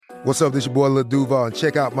What's up, this your boy Lil Duval, and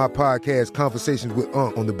check out my podcast, Conversations with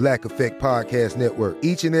Unc, on the Black Effect Podcast Network.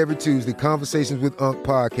 Each and every Tuesday, Conversations with Unc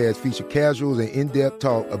podcast feature casuals and in-depth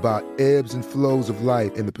talk about ebbs and flows of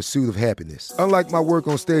life and the pursuit of happiness. Unlike my work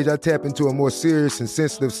on stage, I tap into a more serious and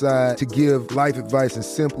sensitive side to give life advice and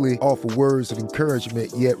simply offer words of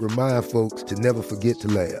encouragement, yet remind folks to never forget to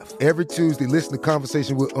laugh. Every Tuesday, listen to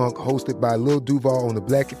Conversations with Unc, hosted by Lil Duval on the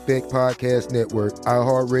Black Effect Podcast Network,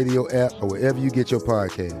 iHeartRadio app, or wherever you get your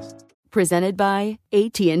podcasts. Presented by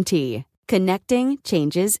AT&T. Connecting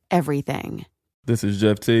changes everything. This is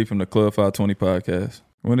Jeff T from the Club 520 podcast.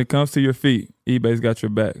 When it comes to your feet, eBay's got your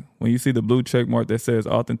back. When you see the blue check mark that says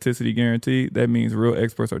authenticity guaranteed, that means real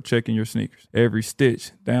experts are checking your sneakers. Every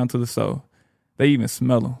stitch, down to the sole. They even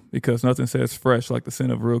smell them because nothing says fresh like the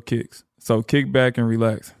scent of real kicks. So kick back and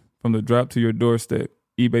relax. From the drop to your doorstep,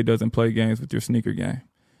 eBay doesn't play games with your sneaker game.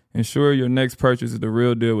 Ensure your next purchase is the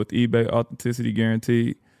real deal with eBay Authenticity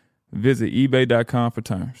Guaranteed. Visit ebay.com for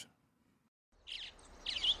terms.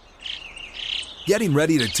 Getting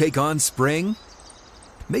ready to take on spring?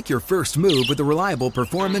 Make your first move with the reliable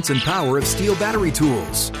performance and power of Steel battery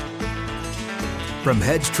tools. From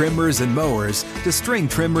hedge trimmers and mowers to string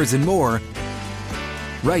trimmers and more,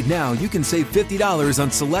 right now you can save $50 on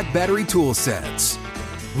select battery tool sets.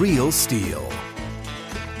 Real Steel.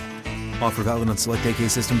 Offer valid on select AK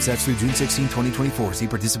system sets through June 16, 2024. See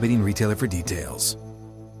participating retailer for details.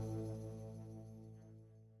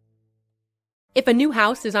 If a new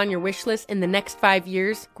house is on your wish list in the next 5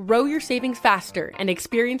 years, grow your savings faster and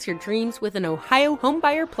experience your dreams with an Ohio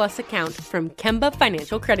Homebuyer Plus account from Kemba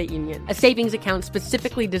Financial Credit Union. A savings account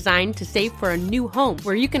specifically designed to save for a new home,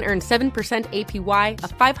 where you can earn 7% APY,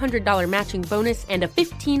 a $500 matching bonus, and a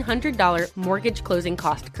 $1,500 mortgage closing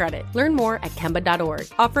cost credit. Learn more at Kemba.org.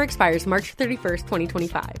 Offer expires March 31st,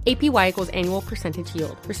 2025. APY equals annual percentage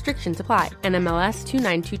yield. Restrictions apply. NMLS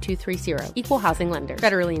 292230. Equal housing lender.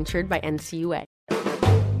 Federally insured by NCUA.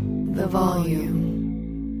 The volume.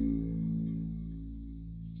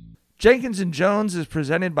 Jenkins and Jones is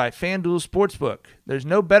presented by FanDuel Sportsbook. There's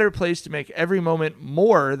no better place to make every moment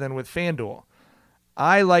more than with FanDuel.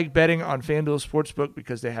 I like betting on FanDuel Sportsbook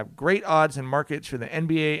because they have great odds and markets for the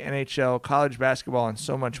NBA, NHL, college basketball, and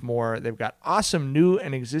so much more. They've got awesome new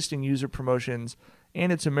and existing user promotions,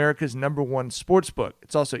 and it's America's #1 sportsbook.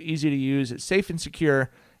 It's also easy to use, it's safe and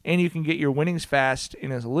secure, and you can get your winnings fast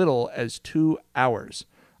in as little as 2 hours.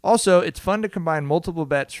 Also, it's fun to combine multiple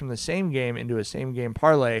bets from the same game into a same-game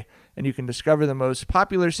parlay, and you can discover the most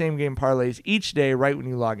popular same-game parlays each day right when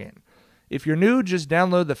you log in. If you're new, just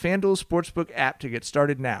download the FanDuel Sportsbook app to get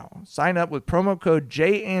started now. Sign up with promo code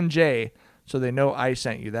JANJ so they know I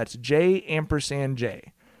sent you. That's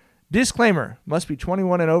J&J. Disclaimer, must be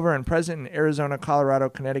 21 and over and present in Arizona, Colorado,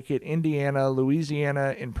 Connecticut, Indiana,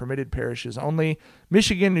 Louisiana, in permitted parishes only.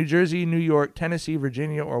 Michigan, New Jersey, New York, Tennessee,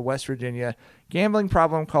 Virginia, or West Virginia. Gambling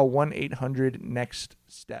problem, call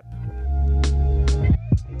 1-800-NEXT-STEP.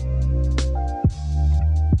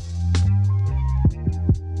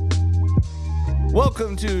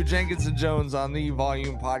 Welcome to Jenkins and Jones on the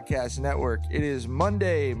Volume Podcast Network. It is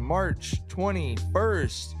Monday, March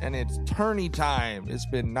 21st, and it's tourney time. It's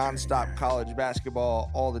been nonstop college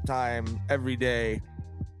basketball all the time, every day.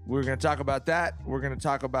 We're going to talk about that. We're going to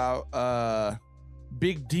talk about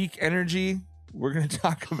Big Deke energy. We're going to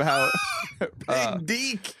talk about Big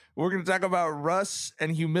Deke. We're going to talk about Russ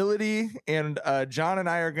and humility, and John and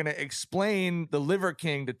I are going to explain the Liver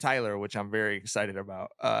King to Tyler, which I'm very excited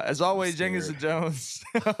about. As always, Jenkins and Jones,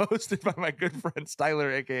 hosted by my good friends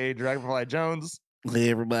Tyler, a.k.a. Dragonfly Jones.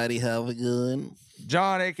 Hey, everybody, how it going?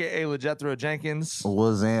 John, a.k.a. LeJethro Jenkins.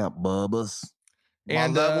 What's up, bubbas?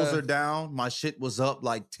 And my levels are down. My shit was up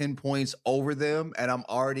like 10 points over them, and I'm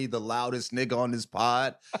already the loudest nigga on this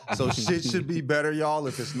pod. So shit should be better, y'all.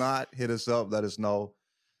 If it's not, hit us up. Let us know.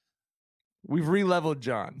 We've re-leveled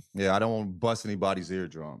John. Yeah, I don't want to bust anybody's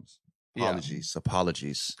eardrums. Apologies.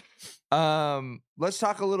 Let's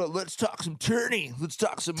talk some tourney. Let's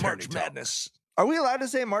talk some March Madness. Are we allowed to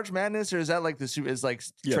say March Madness, or is that like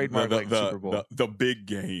trademark like Super Bowl? The big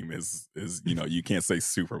game is you can't say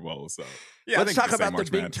Super Bowl. So yeah, let's talk about the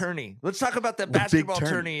big tourney. Let's talk about the basketball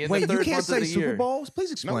tourney in the third month of the year. Super Bowls?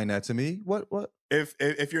 Please explain that to me. What?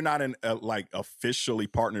 If you're not like officially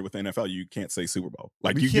partnered with the NFL, you can't say Super Bowl.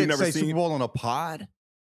 Like you you've never never say seen Super Bowl on a pod.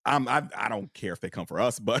 I don't care if they come for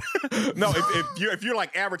us, but no, if you're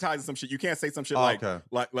like advertising some shit, you can't say some shit like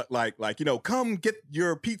come get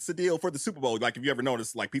your pizza deal for the Super Bowl. Like if you ever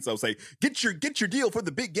noticed, like pizza will say get your deal for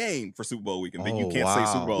the big game for Super Bowl weekend. Then you can't say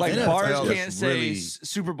Super Bowl. Like bars can't say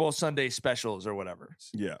Super Bowl Sunday specials or whatever.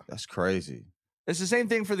 Yeah, that's crazy. It's the same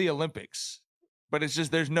thing for the Olympics, but it's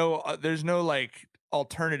just there's no like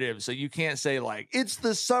alternatives, so you can't say like it's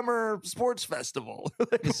the summer sports festival.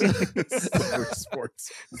 Summer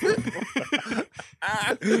sports.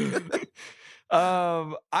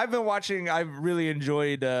 I've been watching. I've really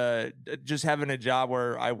enjoyed just having a job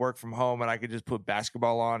where I work from home and I could just put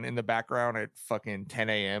basketball on in the background at fucking 10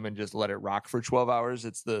 a.m. and just let it rock for 12 hours.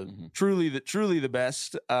 It's truly the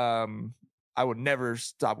best. I would never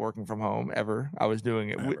stop working from home ever. I was doing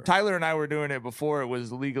it. Tyler and I were doing it before it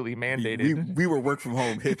was legally mandated. We were work from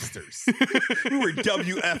home hipsters. We were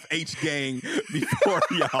WFH gang before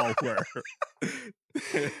y'all were.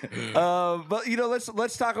 But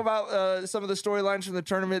let's talk about some of the storylines from the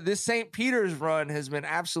tournament. This St. Peter's run has been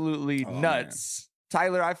absolutely nuts. Man.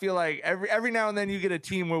 Tyler, I feel like every now and then you get a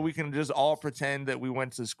team where we can just all pretend that we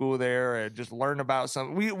went to school there and just learn about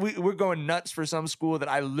some. We're going nuts for some school that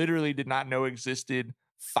I literally did not know existed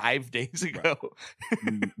 5 days ago.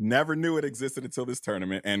 Right. Never knew it existed until this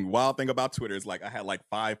tournament. And wild thing about Twitter is like I had like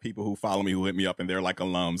 5 people who follow me who hit me up, and they're like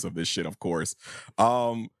alums of this shit, of course.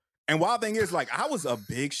 And wild thing is, like, I was a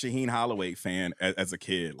big Shaheen Holloway fan as a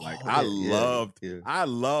kid. Like, I loved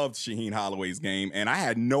Shaheen Holloway's game, and I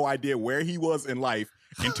had no idea where he was in life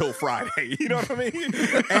until Friday. You know what I mean?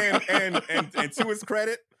 And to his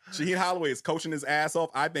credit, Shaheen Holloway is coaching his ass off.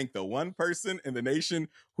 I think the one person in the nation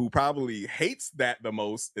who probably hates that the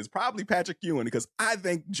most is probably Patrick Ewing, because I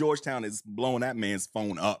think Georgetown is blowing that man's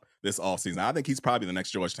phone up this offseason. I think he's probably the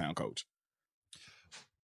next Georgetown coach.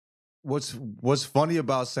 What's funny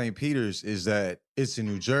about St. Peter's is that it's in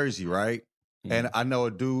New Jersey, right? Mm-hmm. And I know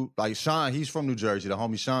a dude like Sean, he's from New Jersey, the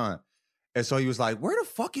homie Sean. And so he was like, where the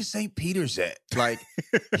fuck is St. Peter's at? Like,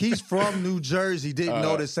 he's from New Jersey, didn't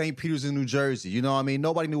know that St. Peter's in New Jersey. You know what I mean?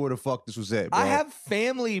 Nobody knew where the fuck this was at, bro. I have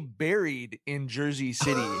family buried in Jersey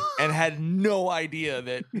City and had no idea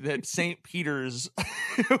that St. Peter's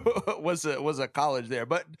was a college there.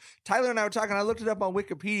 But Tyler and I were talking, I looked it up on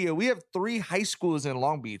Wikipedia. We have 3 high schools in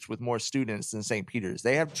Long Beach with more students than St. Peter's.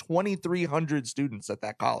 They have 2,300 students at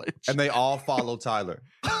that college. And they all follow Tyler.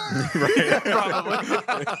 Probably.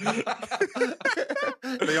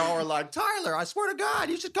 They all were like, Tyler, I swear to God,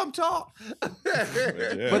 you should come talk.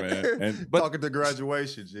 Man. Talking to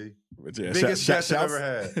graduation, G. Yeah, biggest guest I've ever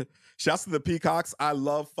had. Shouts to the Peacocks. I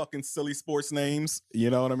love fucking silly sports names.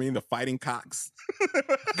 You know what I mean? The Fighting Cocks.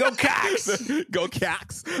 Go Cocks! Go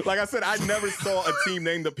Cocks. Like I said, I never saw a team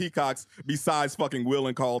named the Peacocks besides fucking Will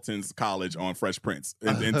and Carlton's college on Fresh Prince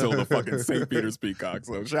until the fucking St. Peter's Peacocks.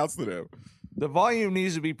 So shouts to them. The volume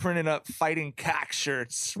needs to be printing up Fighting Cock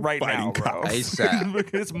shirts now, bro.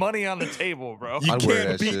 ASAP. It's money on the table, bro. You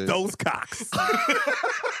can't beat those cocks.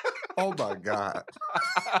 Oh, my God.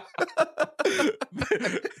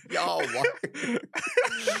 Y'all,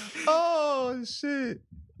 oh, shit.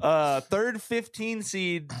 Third 15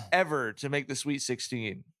 seed ever to make the Sweet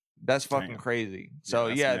 16. That's fucking crazy. So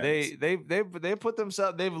yeah, they put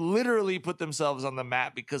themselves, they've literally put themselves on the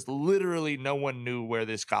map because literally no one knew where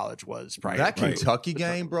this college was prior. That Kentucky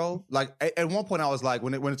game, bro. Like at one point I was like,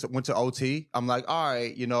 when it went to OT, I'm like, all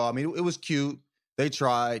right, you know, I mean, it was cute. They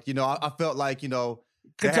tried, you know, I felt like, you know,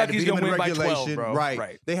 Kentucky's gonna win by 12, bro.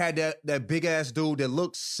 Right. They had that big ass dude that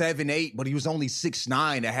looked 7'8", but he was only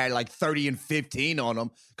 6'9", that had like 30 and 15 on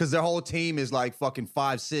him because their whole team is like fucking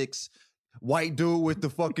 5'6". White dude with the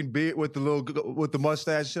fucking beard, with the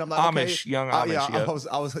mustache. Shit. I'm like, Amish, young Amish.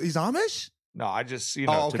 Yeah. He's Amish. No, I just, you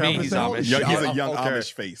know, to me, he's Amish. He's a young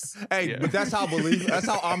Amish face. Hey, but that's how that's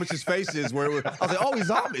how Amish's face is. Where I was like, oh, he's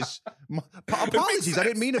Amish. Apologies, I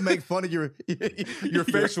didn't mean to make fun of your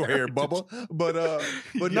facial hair, Bubba.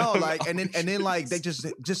 But no, like, and then like they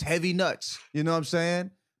just heavy nuts. You know what I'm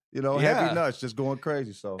saying? You know, heavy nuts, just going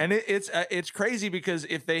crazy. So, and it's crazy because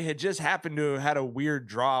if they had just happened to have had a weird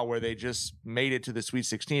draw where they just made it to the Sweet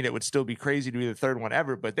 16, it would still be crazy to be the third one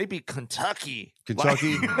ever. But they beat Kentucky.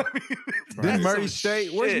 Kentucky. Didn't Murray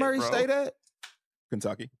State? Where's Murray State at?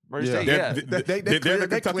 Kentucky. Murray State, yeah.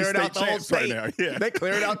 They cleared out the whole state. Right now. Yeah. They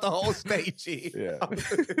cleared out the whole state, G. Yeah.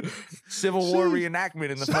 Civil War reenactment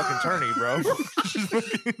in the fucking tourney, bro.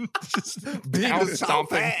 just being so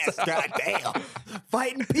fast. Goddamn.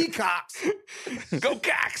 Fighting peacocks. Go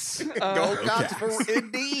Cocks. Go Cocks for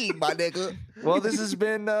indeed, my nigga. Well, this has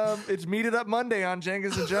been it's Meet It Up Monday on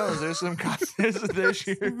Jenkins and Jones. There's some there's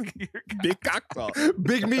your big cock talk.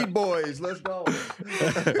 Big meat boys. Let's go.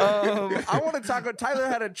 I want to talk about Tyler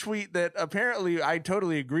had a tweet that apparently I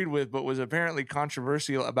totally agreed with, but was apparently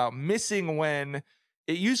controversial about missing when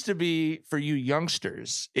it used to be for you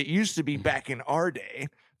youngsters. It used to be back in our day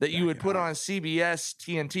that you would put on CBS,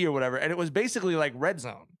 TNT or whatever. And it was basically like Red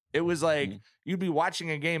Zone. It was like you'd be watching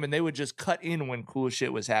a game and they would just cut in when cool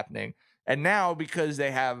shit was happening. And now because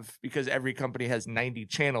every company has 90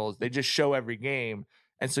 channels, they just show every game.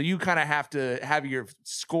 And so you kind of have to have your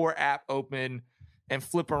Score app open and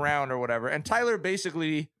flip around or whatever. And Tyler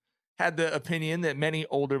basically had the opinion that many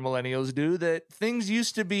older millennials do, that things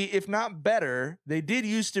used to be, if not better, they did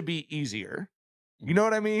used to be easier. You know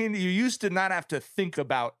what I mean? You used to not have to think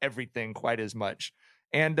about everything quite as much.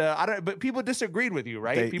 And but people disagreed with you,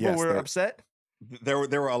 right? People were upset. There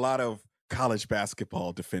were a lot of college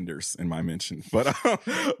basketball defenders in my mention, but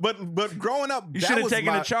growing up, you should have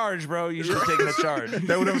taken a charge, bro. You should have taken a charge.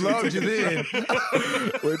 They would have loved you then.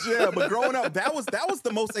 But growing up, that was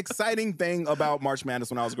the most exciting thing about March Madness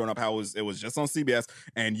when I was growing up. How it was just on CBS,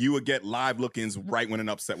 and you would get live look-ins right when an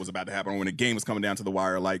upset was about to happen, or when a game was coming down to the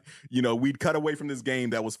wire. Like, we'd cut away from this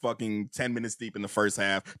game that was fucking 10 minutes deep in the first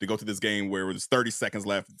half to go to this game where it was 30 seconds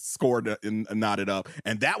left, scored and knotted up,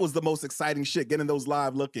 and that was the most exciting shit, getting those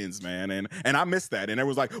live look-ins, man. And I missed that. And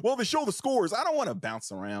everyone's like, well, they show the scores. I don't want to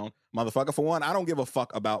bounce around, motherfucker. For one, I don't give a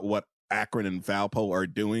fuck about what Akron and Valpo are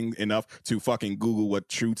doing enough to fucking Google what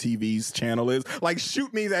True TV's channel is. Like,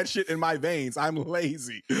 shoot me that shit in my veins. I'm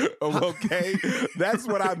lazy. Okay? That's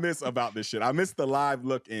what I miss about this shit. I miss the live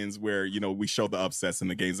look-ins where, we show the upsets and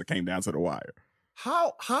the games that came down to the wire.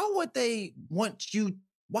 How would they want you?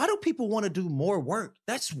 Why do people want to do more work?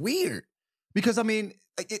 That's weird. Because, I mean,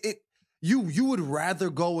 you would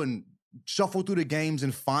rather go and shuffle through the games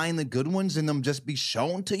and find the good ones and them just be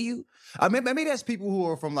shown to you? I mean, maybe that's people who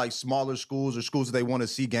are from like smaller schools or schools that they want to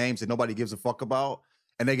see games that nobody gives a fuck about,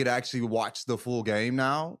 and they could actually watch the full game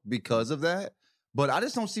now because of that. But I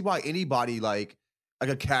just don't see why anybody like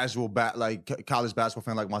a casual college basketball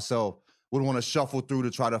fan like myself would want to shuffle through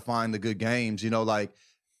to try to find the good games. Like,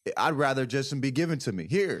 I'd rather just be given to me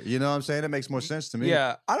here. You know what I'm saying? It makes more sense to me.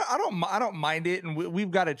 Yeah, I don't mind it. And we've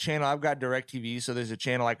got a channel. I've got DirecTV, so there's a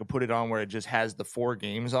channel I could put it on where it just has the 4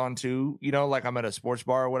 games on too. Like I'm at a sports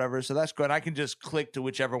bar or whatever. So that's good. I can just click to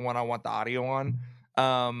whichever one I want the audio on.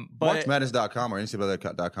 But MarchMadness.com or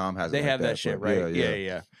NCAA.com has they it like have that shit, right?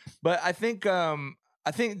 Yeah. But I think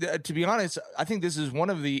to be honest, I think this is one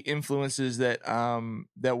of the influences that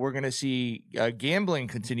we're going to see gambling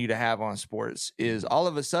continue to have on sports. Is all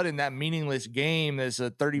of a sudden that meaningless game that's a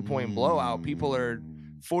 30-point blowout. People are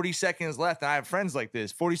 40 seconds left. And I have friends like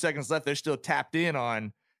this. 40 seconds left. They're still tapped in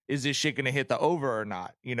on, is this shit going to hit the over or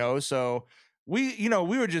not? So we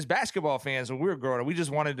were just basketball fans when we were growing up. We just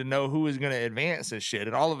wanted to know who was going to advance this shit.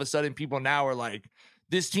 And all of a sudden people now are like,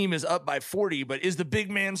 this team is up by 40, but is the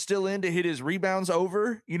big man still in to hit his rebounds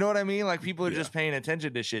over? You know what I mean? Like, people are just paying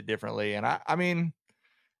attention to shit differently. And I mean,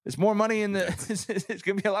 there's more money in it's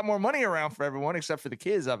going to be a lot more money around for everyone, except for the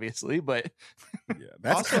kids, obviously. But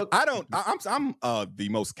that's also, I'm the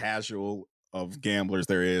most casual of gamblers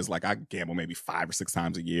there is. Like, I gamble maybe 5 or 6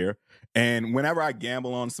 times a year, and whenever I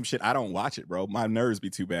gamble on some shit, I don't watch it, bro. My nerves be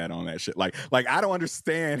too bad on that shit. Like I don't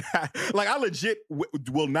understand. Like, I legit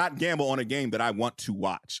will not gamble on a game that I want to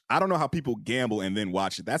watch. I don't know how people gamble and then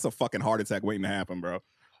watch it. That's a fucking heart attack waiting to happen, bro.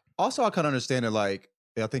 Also, I kind of understand it. Like,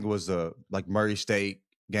 I think it was like Murray State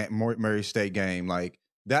game. Like,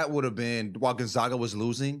 that would have been, while Gonzaga was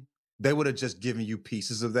losing, they would have just given you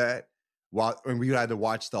pieces of that. And we had to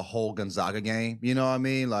watch the whole Gonzaga game, you know what I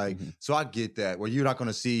mean? Like, so I get that, where you're not going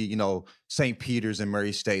to see, St. Peter's and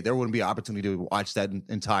Murray State. There wouldn't be an opportunity to watch that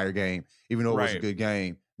entire game, even though it was a good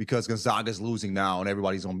game, because Gonzaga's losing now and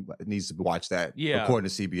everybody's needs to watch that, according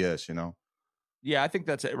to CBS, Yeah, I think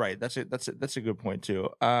that's it. Right. That's a good point too.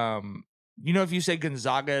 If you say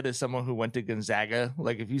Gonzaga to someone who went to Gonzaga,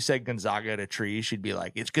 like if you said Gonzaga to Tree, she'd be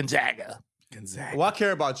like, it's Gonzaga. Well, I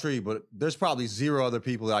care about Tree, but there's probably 0 other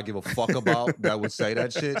people that I give a fuck about that would say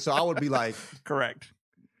that shit. So I would be like, correct.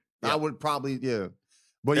 I would probably,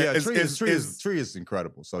 But yeah, Tree is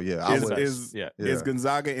incredible. So yeah, is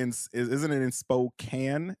Gonzaga isn't it in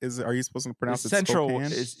Spokane? Are you supposed to pronounce it Central?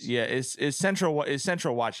 Spokane? It's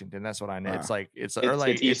Central Washington. That's what I know. It's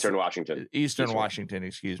Eastern Washington. Eastern Washington.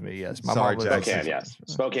 Excuse me. Yes, Spokane. Yes,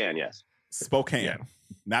 Spokane. Yes, Spokane,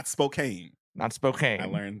 not Spokane. Not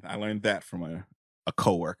Spokane. I learned that from a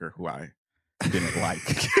coworker who I didn't like.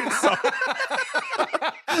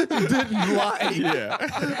 Didn't like. Yeah,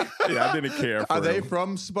 I didn't care. Are they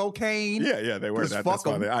from Spokane? Yeah, they were. That's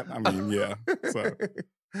why I mean, yeah. So.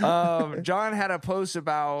 John had a post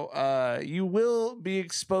about you will be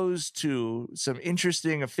exposed to some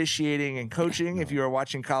interesting officiating and coaching if you are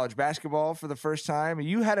watching college basketball for the first time.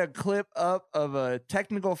 You had a clip up of a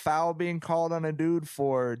technical foul being called on a dude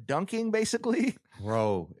for dunking, basically.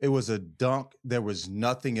 Bro, it was a dunk. There was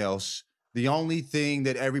nothing else. The only thing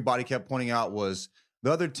that everybody kept pointing out was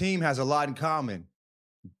the other team has a lot in common.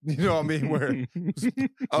 You know what I mean? Where and then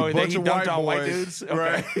he dunked on white dudes,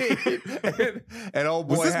 right? and old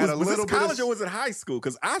boy had a little bit. College or was it high school?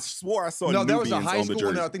 Because I swore I saw no, there was a Nubians high on the school.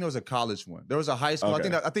 And jersey. I think there was a college one. There was a high school.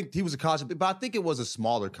 Okay. I think he was a college, but I think it was a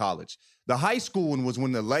smaller college. The high school one was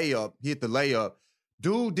when the layup he hit the layup.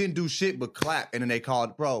 Dude didn't do shit but clap, and then they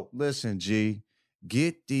called, bro. Listen, G,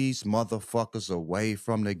 get these motherfuckers away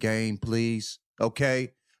from the game, please.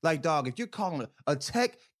 Okay. Like, dog, if you're calling a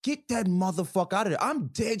tech, get that motherfucker out of there. I'm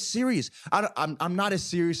dead serious. I'm not as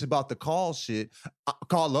serious about the call shit,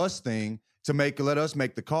 call us thing to let us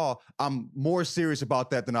make the call. I'm more serious about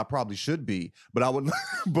that than I probably should be.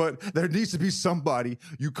 But there needs to be somebody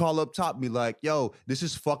you call up top and be like, yo, this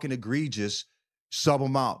is fucking egregious. Sub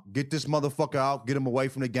him out. Get this motherfucker out. Get him away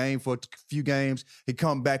from the game for a few games. He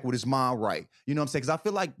come back with his mind right. You know what I'm saying? Because I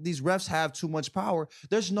feel like these refs have too much power.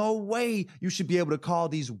 There's no way you should be able to call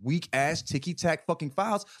these weak-ass, ticky-tack fucking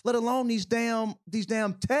fouls, let alone these damn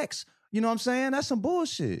techs. You know what I'm saying? That's some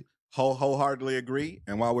bullshit. Wholeheartedly agree.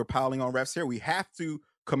 And while we're piling on refs here, we have to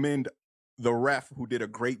commend the ref who did a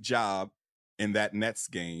great job in that Nets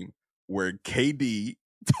game where KD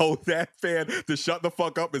told that fan to shut the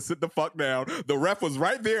fuck up and sit the fuck down. The ref was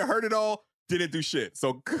right there, heard it all, didn't do shit.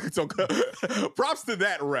 So props to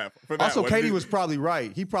that ref. For that also, one. Katie was probably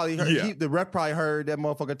right. He probably heard, the ref probably heard that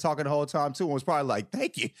motherfucker talking the whole time too and was probably like,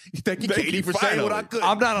 thank you, Katie, for saying what I could.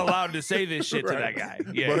 I'm not allowed to say this shit to that guy.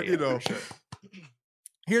 Yeah, but, you know. Sure.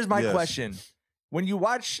 Here's my question. When you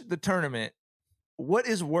watch the tournament, what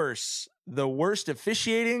is worse, the worst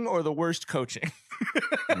officiating or the worst coaching?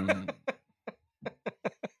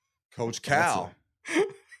 Coach Cal.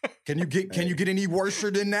 Can you get any worser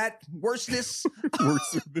than that? Worseness?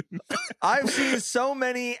 Worser than that. I've seen so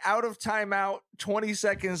many out of timeout, 20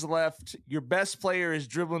 seconds left. Your best player is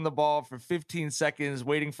dribbling the ball for 15 seconds,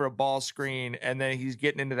 waiting for a ball screen, and then he's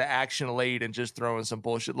getting into the action late and just throwing some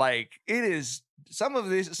bullshit. Like, it is some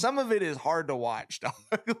of it is hard to watch.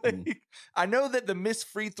 I know that the missed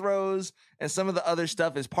free throws and some of the other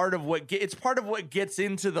stuff is part of what gets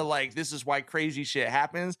into the, like, this is why crazy shit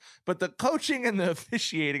happens. But the coaching and the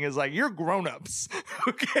officiating is like, you're grown-ups.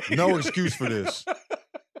 Okay. No excuse for this.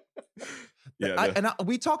 Yeah,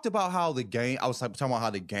 we talked about how the game. I was talking about how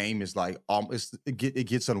the game is like, it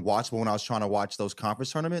gets unwatchable when I was trying to watch those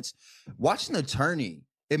conference tournaments. Watching the tourney,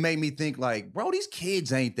 it made me think like, bro, these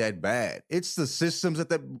kids ain't that bad. It's the systems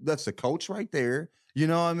that's the coach right there. You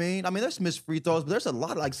know what I mean? I mean, there's missed free throws, but there's a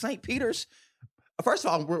lot of, like, St. Peter's. First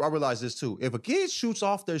of all, I realize this too. If a kid shoots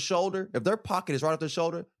off their shoulder, if their pocket is right off their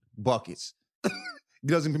shoulder, buckets. It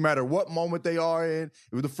doesn't matter what moment they are in.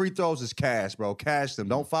 If the free throws is cash, bro. Cash them.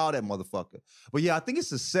 Don't foul that motherfucker. But yeah, I think it's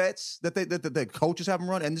the sets that coaches have them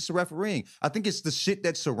run, and it's the refereeing. I think it's the shit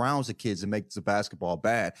that surrounds the kids and makes the basketball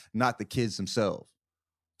bad, not the kids themselves.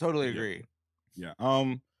 Totally agree. Yeah.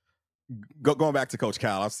 Going back to Coach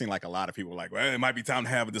Cal, I've seen like a lot of people like, well, it might be time to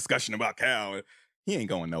have a discussion about Cal. He ain't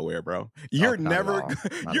going nowhere, bro. You're never,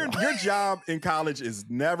 your job in college is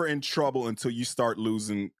never in trouble until you start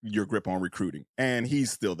losing your grip on recruiting. And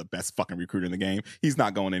he's still the best fucking recruiter in the game. He's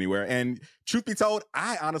not going anywhere. And truth be told,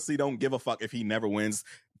 I honestly don't give a fuck if he never wins.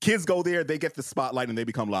 Kids go there, they get the spotlight, and they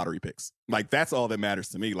become lottery picks. Like, that's all that matters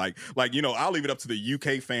to me. Like, you know, I'll leave it up to the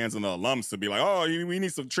UK fans and the alums to be like, oh, we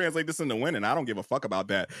need to translate this into winning. I don't give a fuck about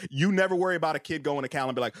that. You never worry about a kid going to Cal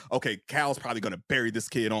and be like, okay, Cal's probably going to bury this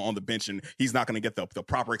kid on the bench, and he's not going to get the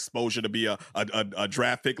proper exposure to be a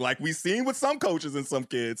draft pick like we've seen with some coaches and some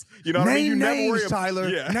kids. You know what I mean? You never worry about, Tyler.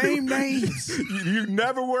 Yeah. Name names. You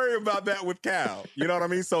never worry about that with Cal. You know what I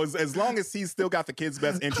mean? So as long as he's still got the kid's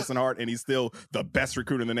best interest in heart and he's still the best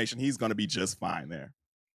recruiter in the nation, he's going to be just fine there.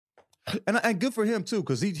 And good for him, too,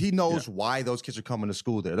 because he knows why those kids are coming to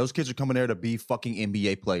school there. Those kids are coming there to be fucking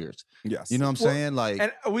NBA players. Yes. You know what I'm saying? Like,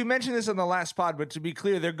 and we mentioned this on the last pod, but to be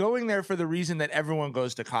clear, they're going there for the reason that everyone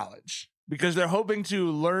goes to college. Because they're hoping to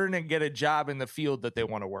learn and get a job in the field that they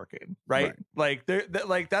want to work in, right? Like,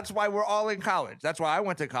 like that's why we're all in college. That's why I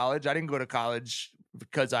went to college. I didn't go to college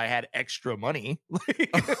because I had extra money.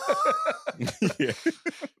 Yeah.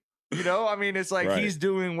 You know, I mean, it's like he's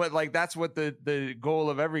doing what, like, that's what the goal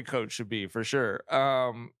of every coach should be, for sure.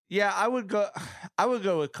 Yeah, I would go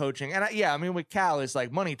with coaching. And I mean, with Cal, it's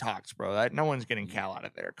like money talks, bro. No one's getting Cal out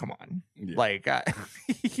of there. Come on. Yeah. Like,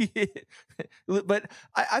 but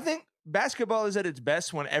I think basketball is at its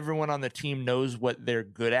best when everyone on the team knows what they're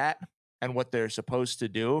good at and what they're supposed to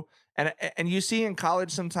do. And you see in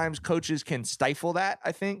college, sometimes coaches can stifle that.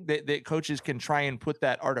 I think that coaches can try and put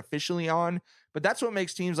that artificially on. But that's what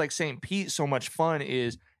makes teams like St. Pete so much fun,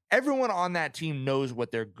 is everyone on that team knows what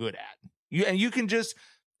they're good at. You can just,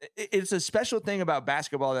 it's a special thing about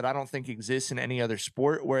basketball that I don't think exists in any other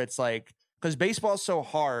sport, where it's like because baseball's so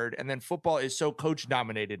hard, and then football is so coach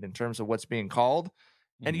dominated in terms of what's being called.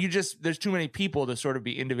 And there's too many people to sort of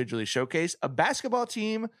be individually showcased. A basketball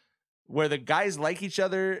team where the guys like each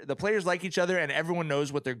other, the players like each other, and everyone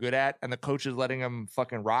knows what they're good at, and the coach is letting them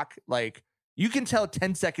fucking rock. Like, you can tell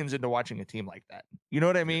 10 seconds into watching a team like that. You know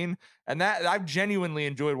what I mean? And that I've genuinely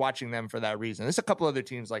enjoyed watching them for that reason. There's a couple other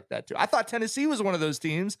teams like that too. I thought Tennessee was one of those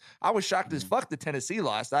teams. I was shocked as fuck that Tennessee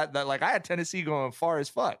lost. I had Tennessee going far as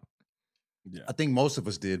fuck. Yeah. I think most of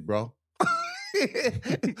us did, bro.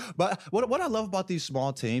 But what I love about these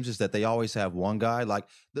small teams is that they always have one guy. Like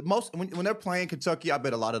when they're playing Kentucky, I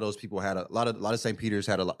bet a lot of those people had a lot of St. Peter's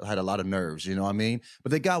had a lot of nerves. You know what I mean?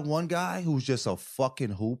 But they got one guy who's just a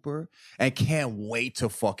fucking hooper and can't wait to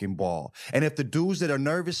fucking ball. And if the dudes that are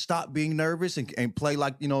nervous stop being nervous and play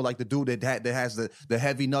like like the dude that has the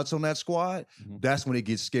heavy nuts on that squad, that's when it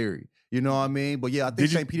ggets scary. You know what I mean? But yeah, I think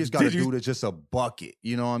St. Peter's got a dude that's just a bucket.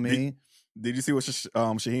 You know what I mean? Did you see what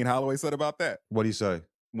Shaheen Holloway said about that? What did he say?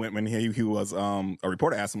 When he was a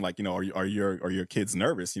reporter asked him, like, are your kids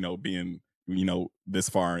nervous, being this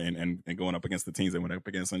far and going up against the teams they went up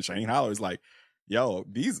against? And Shaheen Holloway's like, yo,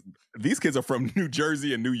 these kids are from New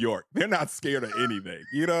Jersey and New York. They're not scared of anything.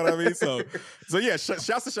 You know what I mean? So yeah, shouts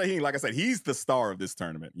to Shaheen. Like I said, he's the star of this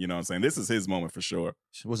tournament. You know what I'm saying? This is his moment for sure.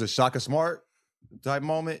 Was it Shaka Smart type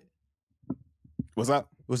moment? What's up?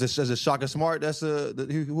 Was it Shaka Smart? That's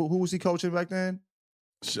who was he coaching back then?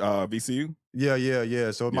 VCU.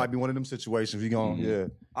 Yeah. So it might be one of them situations.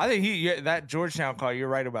 I think that Georgetown call. You're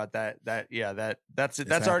right about that. That's it.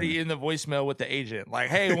 That's already in the voicemail with the agent. Like,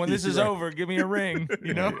 hey, when this is over, give me a ring.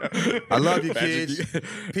 I love you, kids.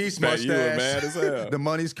 Peace, mustache. You were mad as hell. The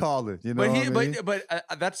money's calling. You know, but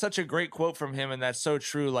that's such a great quote from him, and that's so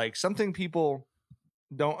true. Like, something people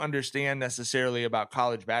don't understand necessarily about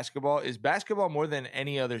college basketball is basketball more than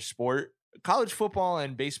any other sport. College football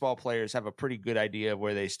and baseball players have a pretty good idea of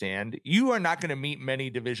where they stand. You are not going to meet many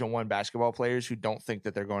Division I basketball players who don't think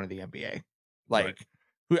that they're going to the NBA.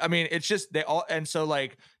 I mean, it's just they all. And so,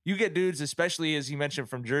 like, you get dudes, especially as you mentioned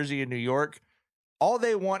from Jersey and New York, all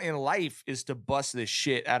they want in life is to bust the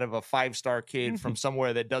shit out of a 5-star kid from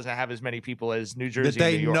somewhere that doesn't have as many people as New Jersey. That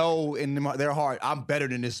they and New York. know in their heart, I'm better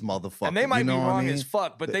than this motherfucker. And they might be wrong as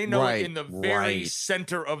fuck, but they know it in the very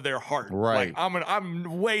center of their heart. Right. Like,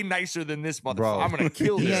 I'm way nicer than this motherfucker. Bro, I'm gonna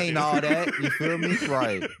kill this. He ain't all that. You feel me?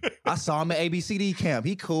 Right. I saw him at ABCD camp.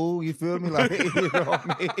 He cool. You feel me? Like, you know what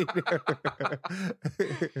I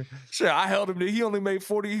mean? Sure, I held him to. He only made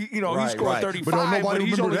 40. He scored 35, but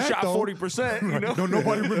he's only shot 40%. You know, don't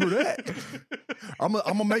nobody remember that. I'm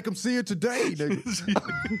gonna make him see it today, nigga.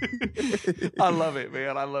 I love it,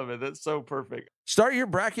 man. I love it. That's so perfect. Start your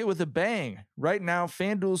bracket with a bang. Right now,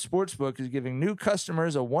 FanDuel Sportsbook is giving new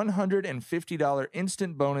customers a $150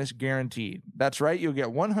 instant bonus guaranteed. That's right. You'll get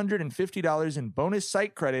 $150 in bonus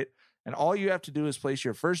site credit, and all you have to do is place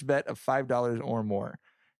your first bet of $5 or more.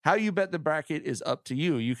 How you bet the bracket is up to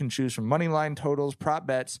you. You can choose from money line totals, prop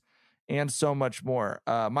bets, and so much more.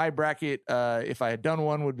 My bracket, if I had done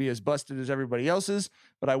one, would be as busted as everybody else's.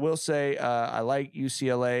 But I will say I like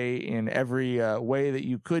UCLA in every way that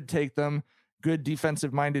you could take them. Good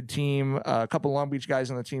defensive-minded team, a couple Long Beach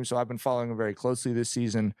guys on the team, so I've been following them very closely this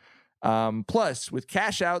season. Plus, with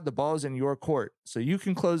cash out, the ball is in your court, so you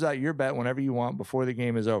can close out your bet whenever you want before the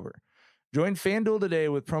game is over. Join FanDuel today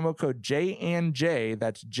with promo code JANDJ,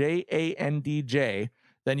 that's JANDJ.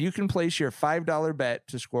 Then you can place your $5 bet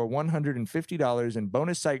to score $150 in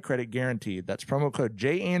bonus site credit guaranteed. That's promo code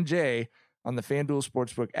JANDJ on the FanDuel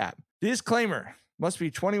Sportsbook app. Disclaimer. Must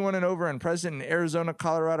be 21 and over and present in Arizona,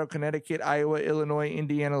 Colorado, Connecticut, Iowa, Illinois,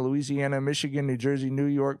 Indiana, Louisiana, Michigan, New Jersey, New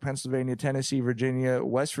York, Pennsylvania, Tennessee, Virginia,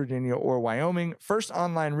 West Virginia, or Wyoming. First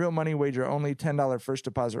online real money wager only. $10 first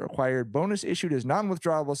deposit required. Bonus issued as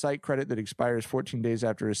non-withdrawable site credit that expires 14 days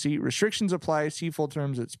after receipt. Restrictions apply. See full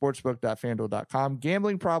terms at sportsbook.fanduel.com.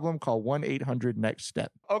 Gambling problem? Call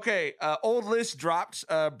 1-800-NEXT-STEP. Okay, old list dropped.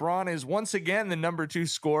 Braun is once again the number 2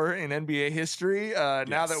 scorer in NBA history.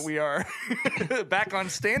 Now that we are back on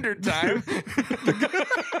standard time.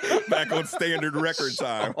 Back on standard record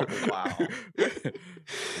time. Oh, wow.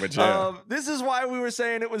 But yeah. This is why we were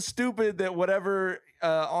saying it was stupid that whatever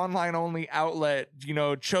online only outlet,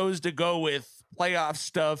 chose to go with playoff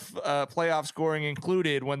stuff, playoff scoring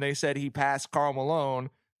included when they said he passed Karl Malone,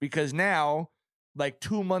 because now, like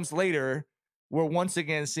 2 months later, we're once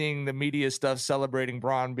again seeing the media stuff celebrating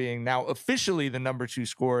Braun being now officially the number 2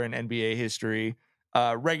 scorer in NBA history.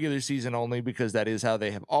 Regular season only, because that is how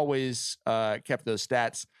they have always kept those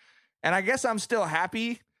stats. And I guess I'm still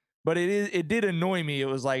happy, but it did annoy me. It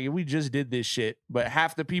was like, we just did this shit, but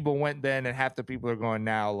half the people went then and half the people are going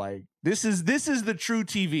now. Like, this is the true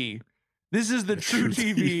TV. This is the true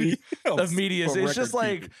TV of media. So it's just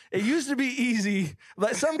like, it used to be easy.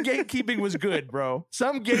 Like some gatekeeping was good, bro.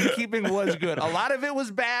 Some gatekeeping was good. A lot of it was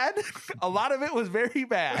bad. A lot of it was very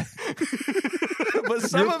bad. But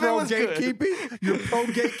some of it was gatekeeping? good. You're pro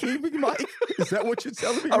gatekeeping, Mike? Is that what you're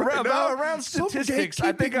telling me right now? Around statistics.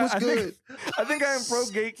 I think I am pro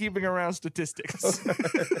gatekeeping around statistics.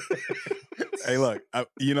 Hey, look,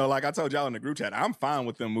 like I told y'all in the group chat, I'm fine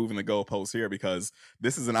with them moving the goalposts here because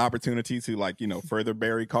this is an opportunity to, further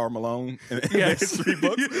bury Karl Malone in the history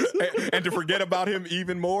books and to forget about him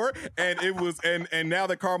even more. And it was, and now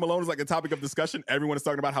that Karl Malone is like a topic of discussion, everyone is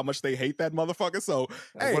talking about how much they hate that motherfucker. So,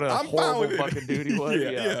 hey, what a I'm fine with it. fucking dude he was.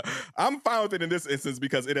 Yeah. I'm fine with it in this instance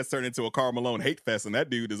because it has turned into a Karl Malone hate fest, and that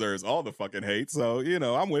dude deserves all the fucking hate. So,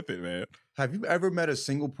 I'm with it, man. Have you ever met a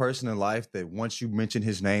single person in life that once you mention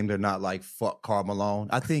his name, they're not like, fuck Karl Malone?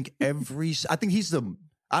 I've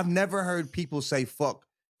never heard people say fuck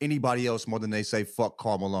anybody else more than they say fuck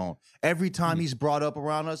Karl Malone. Every time he's brought up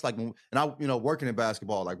around us, working in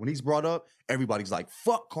basketball, like when he's brought up, everybody's like,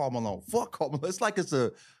 fuck Karl Malone, fuck Karl Malone. It's like it's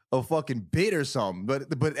a fucking bid or something, but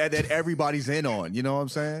that everybody's in on, you know what I'm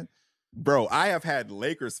saying? Bro, I have had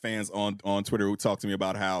Lakers fans on Twitter who talk to me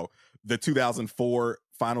about how the 2004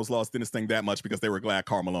 finals loss didn't sting that much because they were glad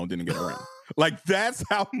Karl Malone didn't get a ring. Like, that's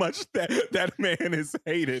how much that man is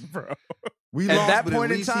hated, bro. We at lost, that but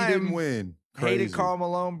point at in least time, he didn't win. Hated Karl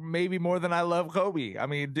Malone maybe more than I love Kobe. I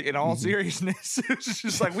mean, in all seriousness, it's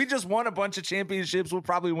just like we just won a bunch of championships. We'll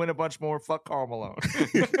probably win a bunch more. Fuck Karl Malone.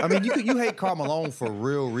 I mean, you hate Karl Malone for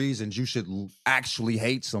real reasons. You should actually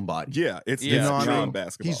hate somebody. Yeah, it's beyond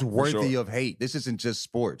basketball. He's worthy of hate. This isn't just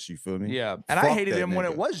sports. You feel me? Yeah, and I hated him when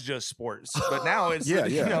it was just sports, but now it's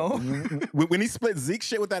when he split Zeke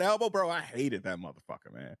shit with that elbow, bro, I hated that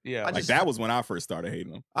motherfucker, man. Yeah, that was when I first started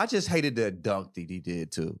hating him. I just hated that dunk that he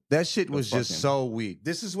did too. That shit was just so weak.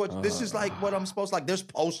 This is like what I'm supposed to like. There's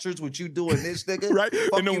posters with you doing this, nigga. Right?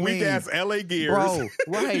 Fuck and them weak ass LA gears. Bro,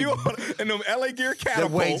 right. And them LA gear catapults.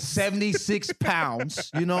 That weight 76 pounds.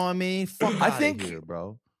 You know what I mean? Fuck out of here,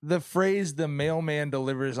 bro. The phrase "the mailman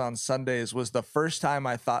delivers on Sundays" was the first time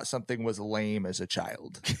I thought something was lame as a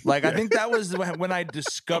child. Like, I think that was when I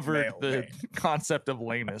discovered the concept of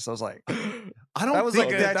lameness. I was like, I don't think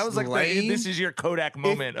that was like lame. this is your Kodak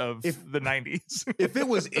moment of the 90s. If it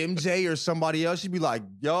was MJ or somebody else, you'd be like,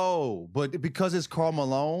 yo, but because it's Karl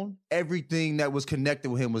Malone, everything that was connected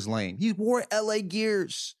with him was lame. He wore LA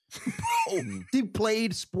gears. He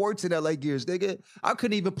played sports in LA gears, nigga. I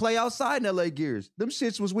couldn't even play outside in LA gears. Them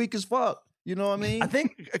shits was weak as fuck. You know what I mean? I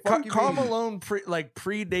think Karl Malone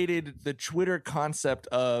predated the Twitter concept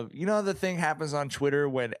of, the thing happens on Twitter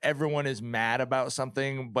when everyone is mad about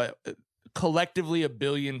something, but collectively a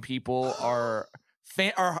billion people are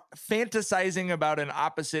fantasizing about an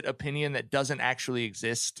opposite opinion that doesn't actually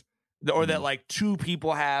exist. Or that like two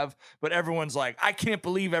people have, but everyone's like, I can't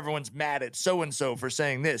believe everyone's mad at so-and-so for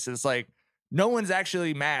saying this. It's like, no one's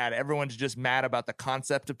actually mad. Everyone's just mad about the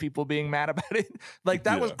concept of people being mad about it. Like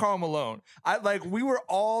that was Karl Malone. We were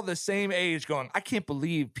all the same age going, I can't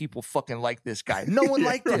believe people fucking like this guy. No one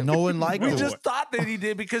liked him. No one liked him. We just thought that he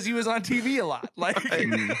did because he was on TV a lot. Like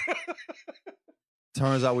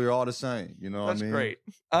turns out we were all the same. You know what I mean? That's great.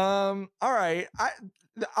 All right.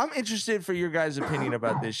 I'm interested for your guys' opinion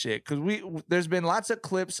about this shit because there's been lots of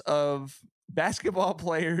clips of basketball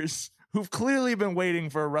players who've clearly been waiting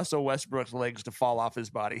for Russell Westbrook's legs to fall off his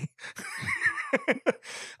body,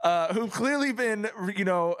 who've clearly been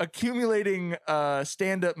accumulating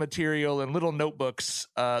stand-up material and little notebooks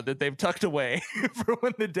that they've tucked away for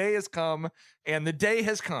when the day has come, and the day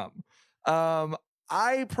has come.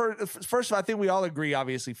 First of all, I think we all agree,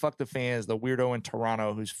 obviously, fuck the fans, the weirdo in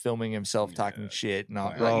Toronto who's filming himself talking shit. And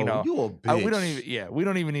all, you a bitch. We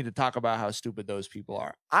don't even need to talk about how stupid those people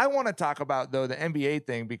are. I want to talk about, though, the NBA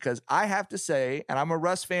thing, because I have to say, and I'm a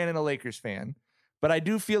Russ fan and a Lakers fan, but I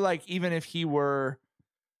do feel like even if he were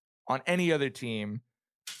on any other team,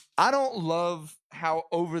 I don't love how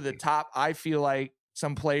over the top I feel like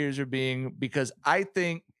some players are being, because I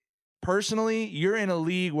think, personally, you're in a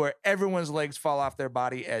league where everyone's legs fall off their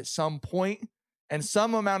body at some point, and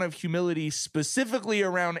some amount of humility, specifically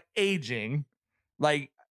around aging. Like,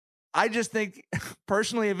 I just think,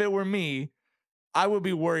 personally, if it were me, I would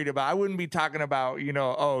be worried about. I wouldn't be talking about, to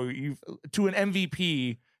an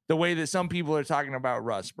MVP the way that some people are talking about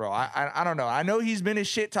Russ, bro. I don't know. I know he's been a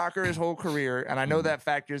shit talker his whole career, and I know that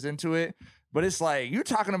factors into it. But it's like you're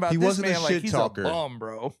talking about this man like he's a bum,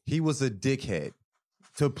 bro. He was a dickhead.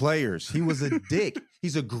 To players, he was a dick.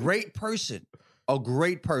 He's a great person.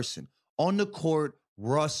 On the court,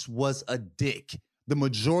 Russ was a dick. the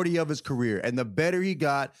majority of his career. And the better he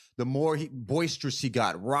got, the more boisterous he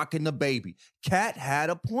got, rocking the baby. Cat had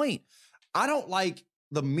a point. I don't like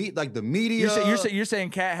the media. You're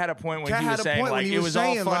saying Cat had a point when he was saying like it was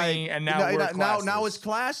all funny and now we're classless. Now it's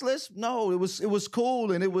classless. No, it was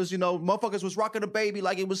cool and it was, motherfuckers was rocking the baby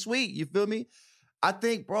like it was sweet. You feel me? I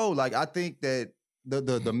think, bro, I think that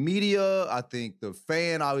the media, I think the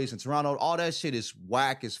fan audience in Toronto, all that shit is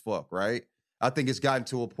whack as fuck, right? I think it's gotten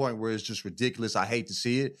to a point where it's just ridiculous. I hate to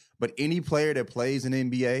see it, but any player that plays in the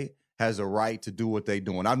NBA has a right to do what they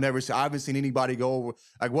doing. I haven't seen anybody go over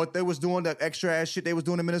like what they was doing, that extra ass shit they was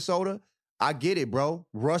doing in Minnesota. I get it, bro.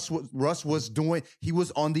 Russ was doing, he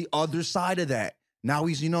was on the other side of that. Now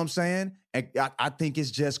he's, you know what I'm saying? And I think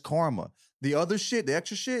it's just karma. The other shit, the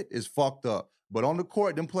extra shit is fucked up. But on the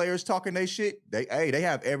court, them players talking they shit, they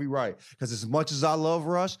have every right. Because as much as I love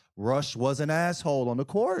Russ was an asshole on the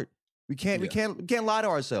court. We can't lie to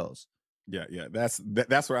ourselves. Yeah.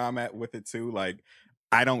 That's where I'm at with it too. Like,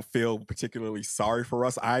 I don't feel particularly sorry for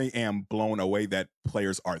Russ. I am blown away that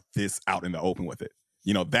players are this out in the open with it.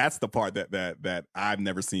 That's the part that I've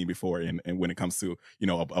never seen before. And when it comes to,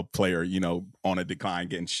 a player, on a decline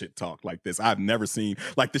getting shit talked like this, I've never seen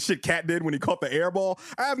like the shit Cat did when he caught the air ball.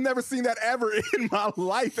 I've never seen that ever in my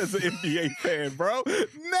life as an NBA fan, bro.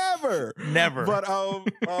 Never.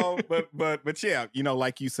 But yeah,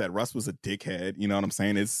 like you said, Russ was a dickhead. You know what I'm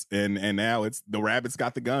saying? And now it's the Rabbits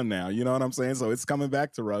got the gun now. You know what I'm saying? So it's coming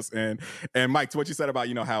back to Russ. And Mike, to what you said about,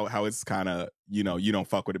 how it's kind of, you don't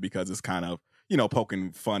fuck with it because it's kind of,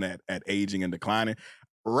 poking fun at aging and declining.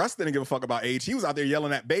 Russ didn't give a fuck about age. He was out there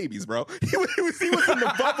yelling at babies, bro. He was in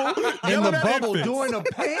the bubble. Doing a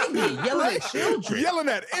pandy, yelling at children. Yelling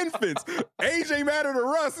at infants. Age ain't matter to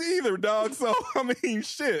Russ either, dog. So, I mean,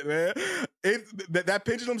 shit, man. That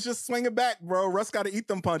pendulum's just swinging back, bro. Russ got to eat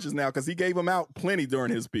them punches now because he gave them out plenty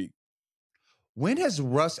during his peak. When has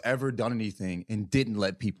Russ ever done anything and didn't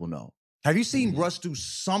let people know? Have you seen Russ do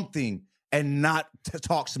something and not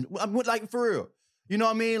talk some, like for real? You know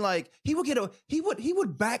what I mean? Like he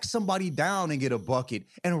would back somebody down and get a bucket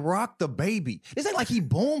and rock the baby. It's not like he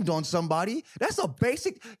boomed on somebody. That's a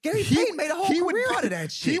basic. Gary Payton made a whole career out of that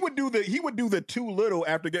shit. He would do the too little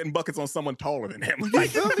after getting buckets on someone taller than him. You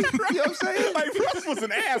feel me? You know what I'm saying? Like Russ was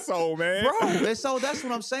an asshole, man. Bro, and so that's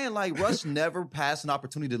what I'm saying. Like Russ never passed an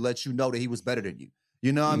opportunity to let you know that he was better than you.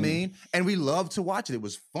 You know what I mean? And we love to watch it. It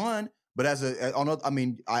was fun. But as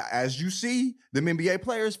you see, them NBA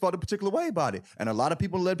players felt a particular way about it, and a lot of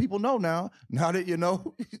people let people know now. Now that you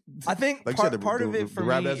know, I think like part of it for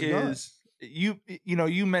me is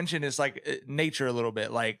you mentioned it's like nature a little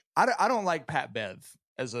bit. Like I don't like Pat Bev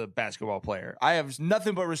as a basketball player. I have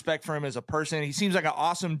nothing but respect for him as a person. He seems like an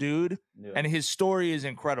awesome dude, and his story is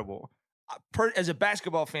incredible. As a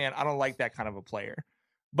basketball fan, I don't like that kind of a player.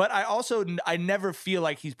 But I never feel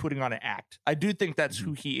like he's putting on an act. I do think that's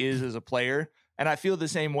who he is as a player. And I feel the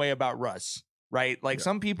same way about Russ, right? Like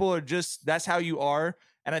some people are just, that's how you are.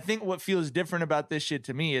 And I think what feels different about this shit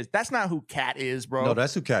to me is that's not who Cat is, bro. No,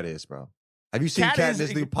 that's who Cat is, bro. Have you seen Cat in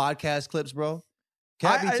his new podcast clips, bro?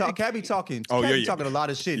 Cat be talking a lot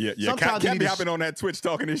of shit. Yeah. Sometimes Cat be hopping on that Twitch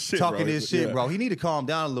talking his shit, bro. He need to calm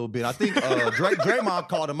down a little bit. I think Draymond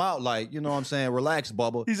called him out, like, you know what I'm saying? Relax,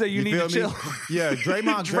 Bubba. He said you need to chill. Yeah,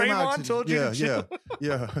 Draymond told you to chill.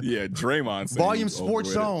 Yeah, Draymond. Volume Sports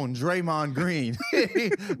Zone, Draymond Green.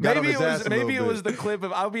 Maybe it was the clip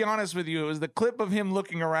of, I'll be honest with you, it was the clip of him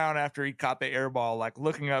looking around after he caught the air ball, like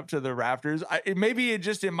looking up to the rafters. Maybe it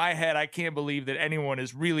just in my head, I can't believe that anyone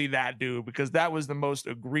is really that dude, because that was the most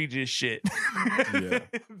egregious shit.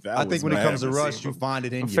 I think when it comes to Russ, you find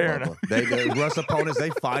it in you, Bubba. Russ opponents,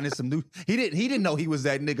 they finding some new. He didn't know he was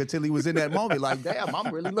that nigga till he was in that moment. Like, damn,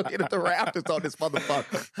 I'm really looking at the rafters on this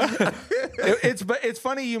motherfucker. It's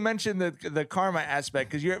funny you mentioned the karma aspect,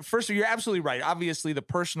 because you're absolutely right. Obviously, the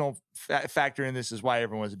personal factor in this is why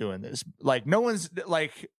everyone's doing this. Like, no one's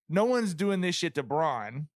doing this shit to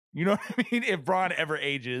Braun. You know what I mean? If Braun ever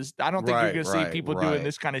ages, I don't think you're going to see people doing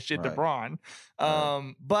this kind of shit to Braun.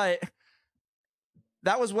 But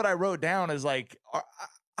that was what I wrote down is like,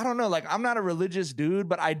 I don't know, like I'm not a religious dude,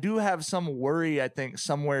 but I do have some worry, I think,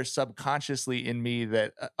 somewhere subconsciously in me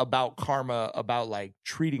that about karma, about like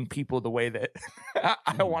treating people the way that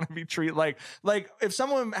I want to be treated. Like if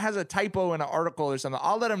someone has a typo in an article or something,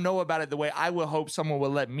 I'll let them know about it the way I would hope someone will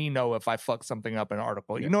let me know if I fuck something up in an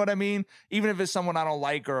article. You know what I mean? Even if it's someone I don't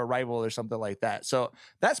like or a rival or something like that. So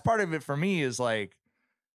that's part of it for me is like,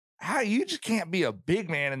 how you just can't be a big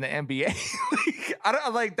man in the NBA. Like, I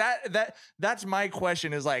don't like that. That's my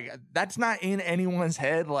question is like, that's not in anyone's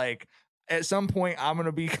head. Like at some point I'm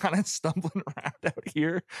gonna be kind of stumbling around out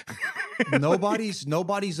here. Nobody's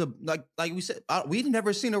like we said. We've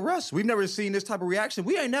never seen a Russ. We've never seen this type of reaction.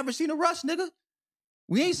 We ain't never seen a Russ, nigga.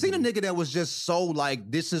 We ain't seen a nigga that was just so like,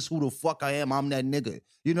 this is who the fuck I am. I'm that nigga.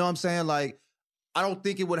 You know what I'm saying? Like, I don't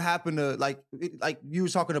think it would happen to like you were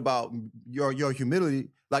talking about your humility.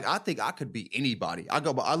 Like, I think I could be anybody. I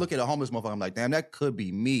look at a homeless motherfucker. I'm like, damn, that could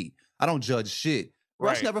be me. I don't judge shit.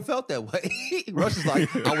 Russ never felt that way. Russ is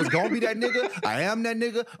like, I was gonna be that nigga. I am that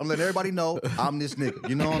nigga. I'm letting everybody know I'm this nigga.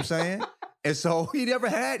 You know what I'm saying? And so he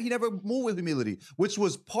never moved with humility, which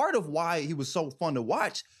was part of why he was so fun to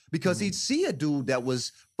watch, because he'd see a dude that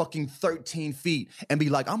was fucking 13 feet and be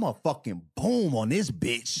like, I'm gonna fucking boom on this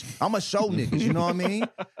bitch. I'm gonna show niggas, you know what I mean?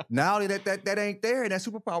 Now that ain't there and that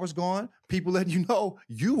superpower's gone, people letting you know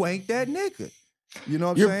you ain't that nigga. You know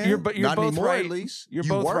what I'm saying? You're Not both anymore, right. at least. You're You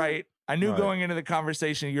both were? right. I knew going into the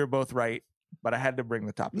conversation you're both right, but I had to bring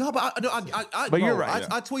the topic. No, but you're right.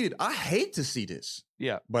 I tweeted, I hate to see this.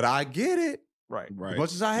 Yeah. But I get it. Right. As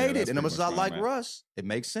much as I hate it, and as much as I like man. Russ, it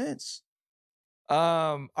makes sense.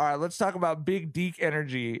 All right, let's talk about Big Deke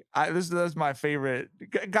energy. This is my favorite.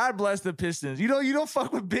 God bless the Pistons. You don't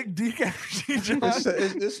fuck with Big Deke energy, John.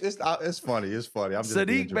 It's funny. It's funny. I'm just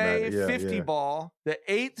being Sadiq Bey, dramatic. 50 ball, the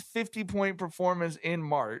 8th 50-point performance in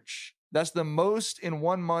March. That's the most in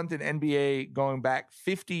 1 month in NBA going back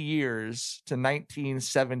 50 years to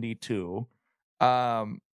 1972.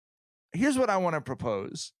 Here's what I want to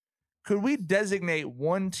propose. Could we designate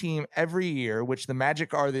one team every year, which the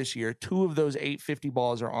Magic are this year? 2 of those 8 50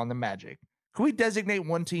 balls are on the Magic. Could we designate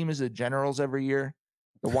one team as the Generals every year?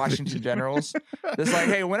 The Washington Generals. It's like,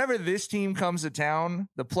 hey, whenever this team comes to town,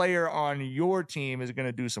 the player on your team is going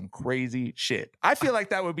to do some crazy shit. I feel like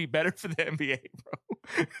that would be better for the NBA,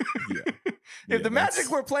 bro. If the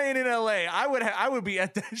Magic were playing in LA, I would be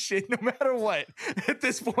at that shit no matter what. At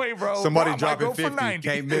this point, bro. Somebody bro, dropping 50.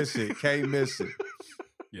 Can't miss it. Can't miss it.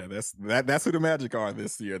 Yeah, that's who the Magic are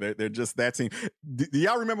this year. They're just that team. Do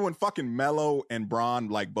y'all remember when fucking Melo and Bron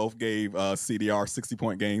like both gave CDR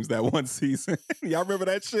 60-point games that one season? Y'all remember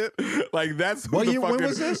that shit? Like that's who What the year? fucking, When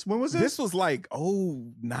was this? When was this? This was like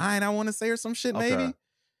 09, I want to say, or some shit, maybe.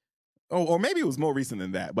 Oh, or maybe it was more recent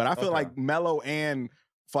than that. But I feel like Melo and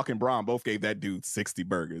fucking Bron both gave that dude 60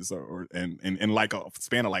 burgers or in like a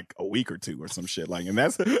span of like a week or two or some shit. Like, and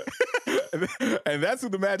that's and that's who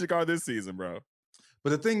the Magic are this season, bro. But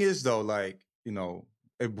the thing is, though, like, you know,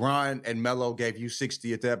 if Bron and Melo gave you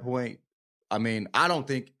 60 at that point, I mean, I don't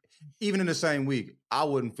think, even in the same week, I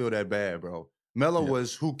wouldn't feel that bad, bro. Melo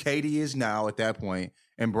was who Katie is now at that point,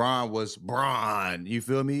 and Bron was Bron. You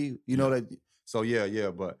feel me? You know that? So, yeah.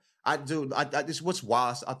 But I this what's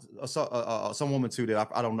wild. I saw some woman, too, that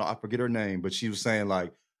I don't know. I forget her name, but she was saying,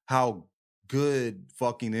 like, how good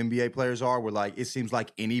fucking NBA players are, where, like, it seems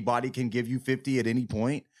like anybody can give you 50 at any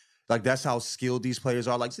point. Like, that's how skilled these players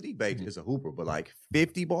are. Like, Sadiq Bey is a hooper, but, like,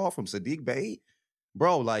 50 ball from Sadiq Bey?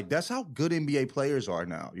 Bro, like, that's how good NBA players are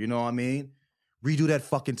now. You know what I mean? Redo that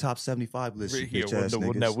fucking top 75 list, you bitch ass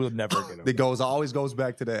niggas. We'll never get it. Always goes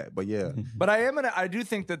back to that, but yeah. But I do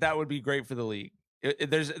think that would be great for the league.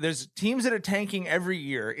 There's teams that are tanking every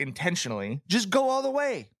year intentionally. Just go all the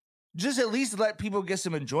way. Just at least let people get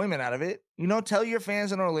some enjoyment out of it. You know, tell your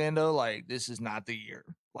fans in Orlando, like, this is not the year.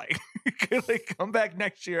 Like, come back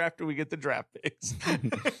next year after we get the draft picks.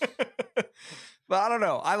 But I don't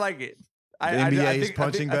know. I like it. NBA's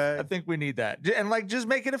punching bag. I think we need that. And, like, just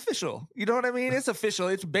make it official. You know what I mean? It's official.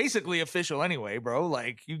 It's basically official anyway, bro.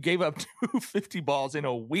 Like, you gave up 250 balls in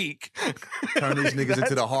a week. Turn these niggas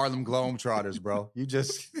into the Harlem Globetrotters, bro. You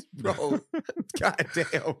just, bro.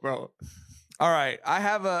 Goddamn, bro. All right, I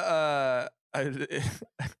have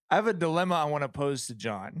a dilemma I want to pose to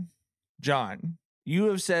John. John, you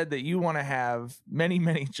have said that you want to have many,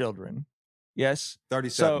 many children. Yes?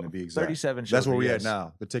 37 to be exact. 37 children. That's where we at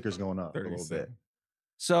now. The ticker's going up 37. a little bit.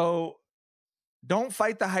 So don't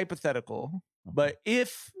fight the hypothetical, but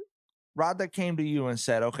if Radha came to you and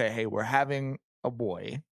said, okay, hey, we're having a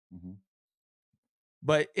boy,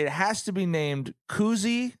 but it has to be named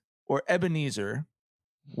Kuzi or Ebenezer,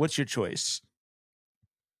 what's your choice?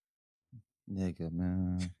 Nigga,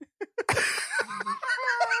 man.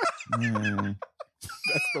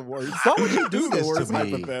 That's the worst. Why would you do this worst to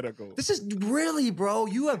me? Hypothetical. This is really, bro.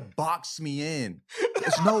 You have boxed me in.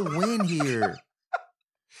 There's no win here.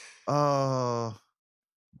 I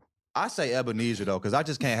say Ebenezer though, because I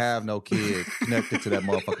just can't have no kid connected to that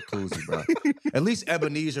motherfucker Koozie, bro. At least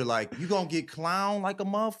Ebenezer, like, you gonna get clown like a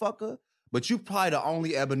motherfucker, but you probably the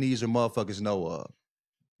only Ebenezer motherfuckers know of.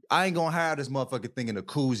 I ain't gonna have this motherfucker thinking a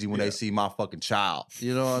koozie when they see my fucking child.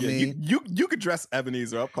 You know what I mean? You could dress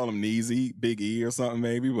Ebenezer up, call him Neezy, Big E or something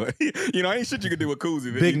maybe, but ain't shit you could do with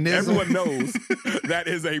koozie. Big Nizzle. Everyone knows that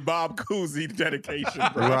is a Bob Cousy dedication,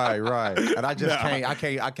 bro. Right. And I just I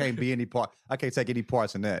can't be any part. I can't take any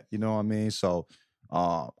parts in that. You know what I mean? So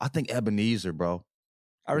I think Ebenezer, bro.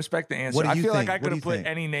 I respect the answer. What do I you feel think? like I What could do have you put think?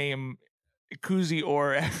 any name, Koozie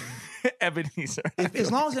or Ebenezer.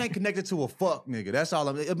 As long as it ain't connected to a fuck nigga, that's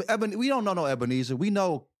all. We don't know no Ebenezer. We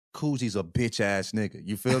know Koozie's a bitch ass nigga.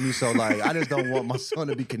 You feel me? So like, I just don't want my son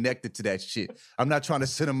to be connected to that shit. I'm not trying to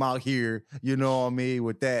send him out here. You know what I mean?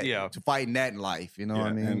 With that, to fighting that in life. You know what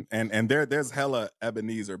I mean? And there's hella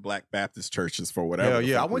Ebenezer Black Baptist churches for whatever.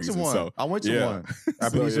 Yeah. I went to one. I went to one.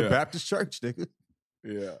 Ebenezer Baptist Church, nigga.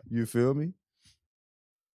 Yeah. You feel me?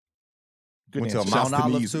 Good Went to a answer. Mount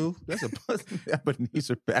Olive too. That's a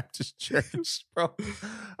Ebenezer Baptist Church, bro.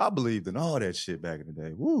 I believed in all that shit back in the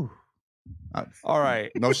day. Woo. All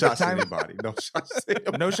right. No shots at anybody. No shots.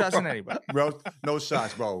 No shots at anybody. Bro, no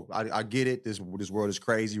shots, bro. I get it. This world is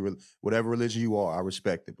crazy. Whatever religion you are, I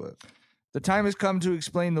respect it. But The time has come to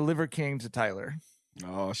explain the Liver King to Tyler.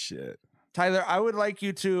 Oh shit. Tyler, I would like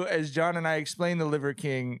you to, as John and I explain the Liver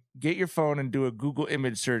King, get your phone and do a Google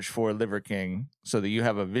image search for Liver King so that you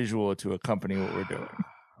have a visual to accompany what we're doing.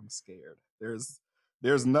 I'm scared.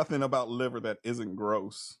 There's nothing about liver that isn't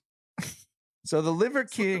gross. So the Liver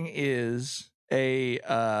King is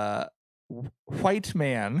a white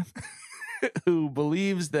man who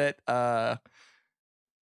believes that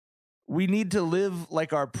we need to live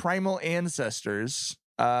like our primal ancestors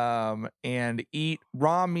and eat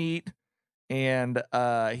raw meat. And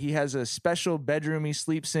he has a special bedroom he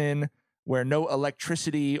sleeps in where no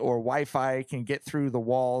electricity or Wi-Fi can get through the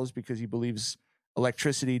walls because he believes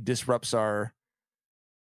electricity disrupts our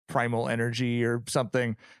primal energy or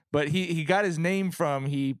something. But he got his name from,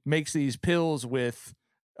 he makes these pills with,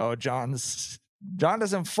 John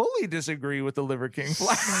doesn't fully disagree with the Liver King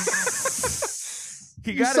flag.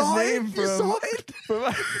 He got his name from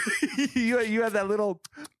you had that little...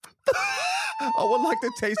 I would like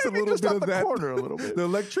to taste a little bit of that. Corner a little bit. The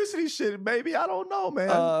electricity shit, maybe. I don't know,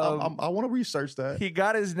 man. I want to research that. He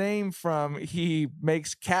got his name from, he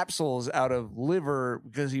makes capsules out of liver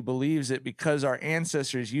because he believes it, because our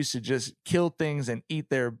ancestors used to just kill things and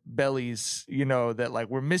eat their bellies, that like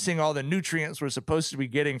we're missing all the nutrients we're supposed to be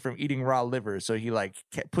getting from eating raw liver. So he like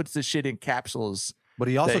puts the shit in capsules. But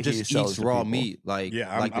he also just eats raw meat, like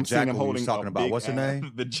I'm the jackal he was talking about. What's her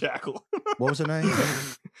name? The jackal. What was her name?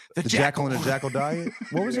 the jackal and the jackal diet.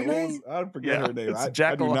 What was her name? I forget her name. I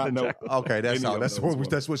Jackal do not and the know. Jackal. Okay,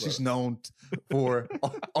 that's what she's known for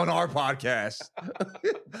on our podcast.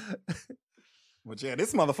 But yeah,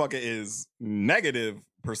 this motherfucker is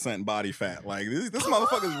 -% body fat. Like this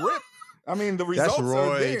motherfucker's ripped. I mean, the results That's are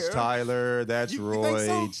roids, there. Tyler. That's You think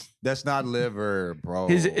so? roids. That's not liver, bro.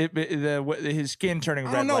 His skin turning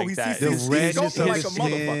red like that. The redness of like his a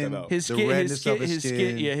motherfucker, skin. though. His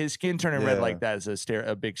skin, his skin turning red like that is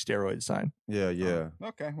a big steroid sign. Yeah.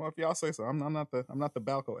 Okay, well, if y'all say so, I'm not the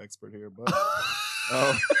Balco expert here, but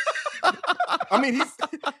I mean,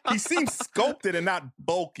 he seems sculpted and not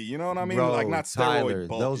bulky. You know what I mean? Bro, like not steroid Tyler,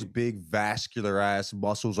 bulky. those big vascular ass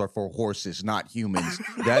muscles are for horses, not humans.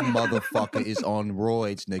 That motherfucker is on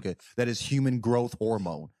roids, nigga. That is human growth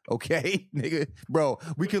hormone. Okay, nigga, bro.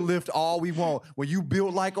 We can lift all we want. When you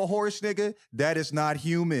build like a horse, nigga, that is not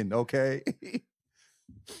human. Okay.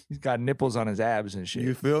 He's got nipples on his abs and shit.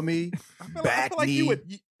 You feel me? I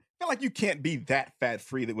feel like you can't be that fat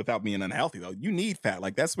free without being unhealthy though. You need fat.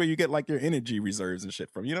 Like that's where you get like your energy reserves and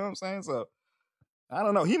shit from. You know what I'm saying? So I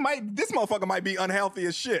don't know. This motherfucker might be unhealthy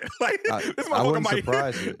as shit. Like this motherfucker I wouldn't might.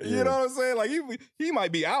 surprise you. You know what I'm saying? Like he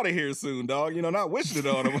might be out of here soon, dog. Not wishing it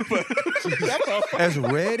on him. But as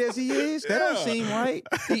red as he is, that don't seem right.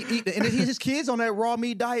 And his kids on that raw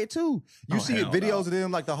meat diet too. You see videos of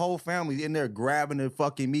them, like the whole family in there grabbing the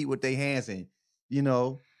fucking meat with their hands and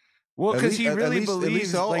Well, because he really believes. At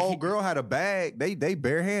least the like old girl had a bag. They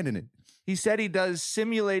barehanding it. He said he does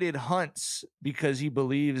simulated hunts because he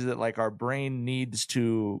believes that like our brain needs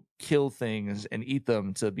to kill things and eat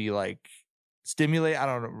them to be like stimulate. I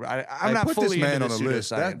don't know. I'm not put fully this man into on the a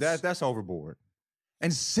list. pseudoscience. That's overboard.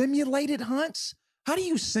 And simulated hunts? How do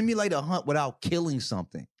you simulate a hunt without killing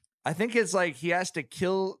something? I think it's like he has to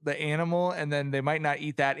kill the animal and then they might not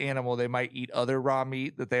eat that animal. They might eat other raw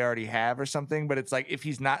meat that they already have or something. But it's like if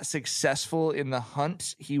he's not successful in the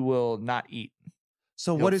hunt, he will not eat.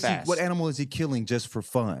 So what animal is he killing just for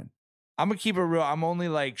fun? I'm going to keep it real. I'm only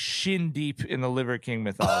like shin deep in the Liver King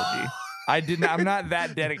mythology. I'm not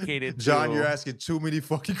that dedicated. John, you're asking too many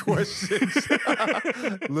fucking questions.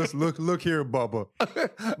 Let's look here, Bubba.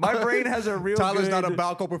 My brain has a real. Tyler's good, not a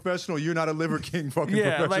Balco professional. You're not a Liver King fucking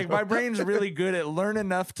yeah, professional. like my brain's really good at learn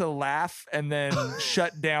enough to laugh and then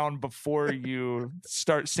shut down before you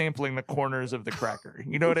start sampling the corners of the cracker.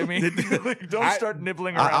 You know what I mean? Like, don't start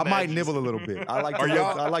nibbling around. I the might edges. nibble a little bit. I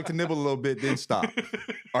like to nibble a little bit, then stop.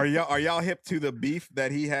 Are y'all hip to the beef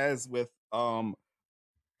that he has with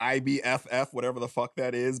IBFF, whatever the fuck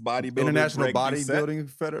that is, bodybuilding, International Greg Bodybuilding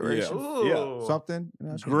Federation? Yeah. Something.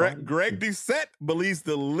 Greg Doucette believes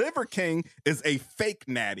the Liver King is a fake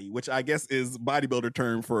natty, which I guess is bodybuilder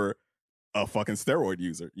term for a fucking steroid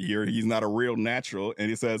user. He's not a real natural, and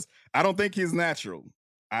he says, I don't think he's natural.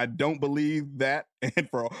 I don't believe that. And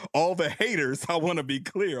for all the haters, I want to be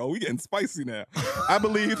clear. Oh, we getting spicy now. I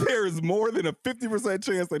believe there is more than a 50%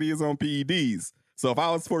 chance that he is on PEDs. So if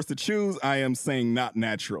I was forced to choose, I am saying not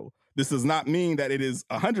natural. This does not mean that it is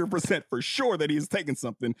 100% for sure that he is taking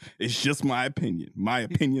something. It's just my opinion. My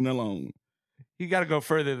opinion alone. You got to go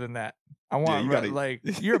further than that. I want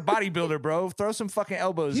you're a bodybuilder, bro. Throw some fucking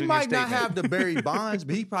elbows. He in might your not have the Barry Bonds,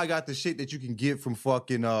 but he probably got the shit that you can get from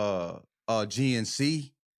fucking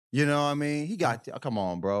GNC. You know what I mean? He got. Come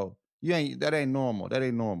on, bro. That ain't normal. That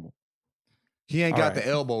ain't normal. He ain't got the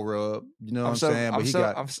elbow rub. You know what I'm saying?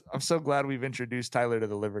 But I'm so glad we've introduced Tyler to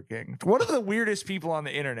the Liver King. One of the weirdest people on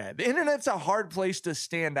the internet. The internet's a hard place to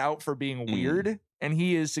stand out for being weird, and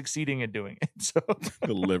he is succeeding at doing it. So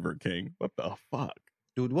the Liver King. What the fuck?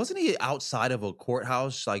 Dude, wasn't he outside of a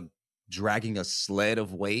courthouse, like dragging a sled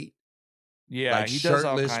of weight? Yeah, like he shirtless,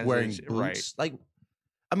 does all kinds wearing of shit. boots. Right. Like,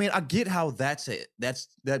 I mean, I get how that's it.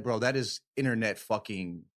 Bro. That is internet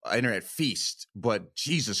feast. But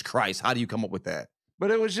Jesus Christ, how do you come up with that? But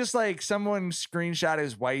it was just like someone screenshot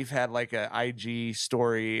his wife had like a IG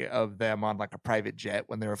story of them on like a private jet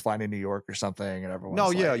when they were flying to New York or something, and everyone. No,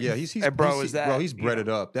 like, yeah. He's hey, bro, is that bro? He's breaded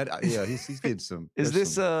up. He's getting some. Is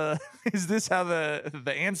this how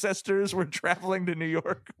the ancestors were traveling to New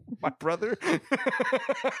York? My brother.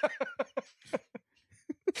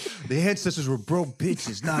 The ancestors were broke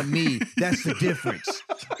bitches, not me. That's the difference.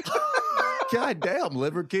 God damn,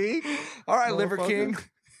 Liver King. All right, Liver King.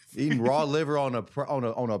 Eating raw liver on a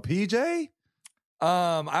PJ.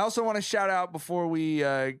 I also want to shout out before we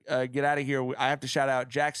get out of here. I have to shout out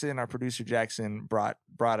Jackson, our producer. Jackson brought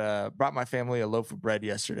my family a loaf of bread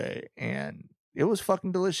yesterday, and it was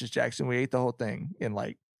fucking delicious. Jackson, we ate the whole thing in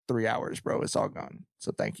like 3 hours, bro. It's all gone.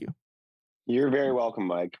 So thank you. You're very welcome,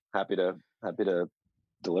 Mike. Happy to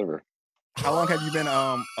deliver. How long have you been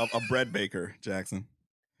a bread baker, Jackson?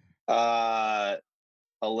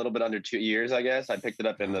 A little bit under 2 years, I guess. I picked it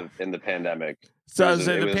up in the pandemic. So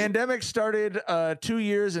the pandemic started 2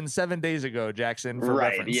 years and 7 days ago, Jackson. For right?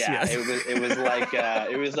 reference. Yeah, Yes. it was like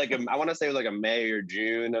I want to say it was like a May or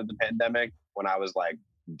June of the pandemic when I was like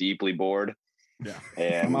deeply bored. Yeah,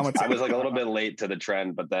 and I was like a little bit late to the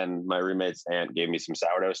trend, but then my roommate's aunt gave me some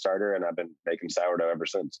sourdough starter, and I've been making sourdough ever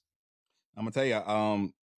since. I'm gonna tell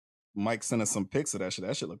you, Mike sent us some pics of that shit.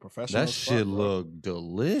 That shit look professional. That shit look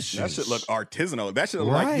delicious. That shit look artisanal. That shit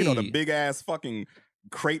look like, the big ass fucking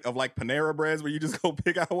crate of like Panera breads where you just go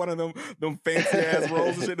pick out one of them fancy ass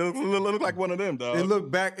rolls and shit. It look like one of them, dog. It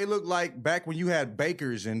looked like back when you had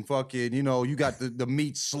bakers and fucking, you got the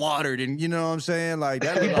meat slaughtered and you know what I'm saying? Like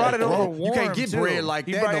that. He brought it over warm. You can't get bread like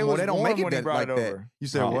that no more. They don't make it that like that. You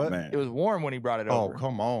said what? Man. It was warm when he brought it over. Oh,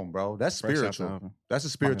 come on, bro. That's spiritual. That's a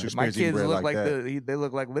spiritual experience. My kids look like that. they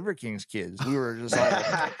look like Liver King's kids. We were just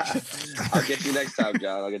like, I'll get you next time,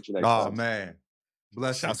 John. I'll get you next time. Oh man.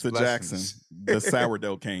 Blessings. Shouts to Jackson, the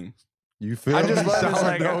sourdough king. You feel I just love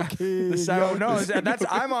sourdough king. The sourdough.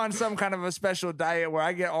 I'm on some kind of a special diet where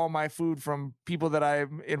I get all my food from people that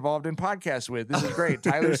I'm involved in podcasts with. This is great.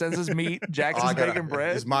 Tyler sends us meat. Jackson's making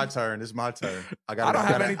bread. It's my turn. I don't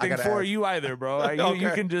have anything for you either, bro.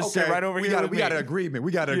 You can just sit right over here. We got an agreement.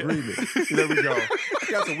 There we go.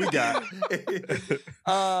 That's what we got.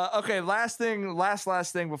 Okay, last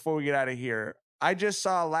thing before we get out of here. I just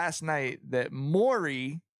saw last night that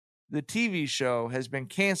Maury, the TV show, has been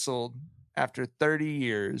canceled after 30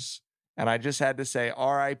 years. And I just had to say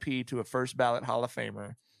RIP to a first ballot Hall of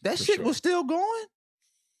Famer. That shit was still going?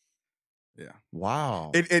 Yeah. Wow.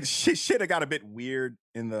 It shit have got a bit weird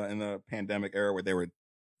in the pandemic era where they were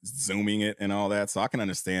zooming it and all that. So I can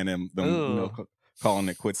understand them calling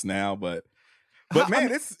it quits now. But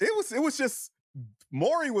man, it was just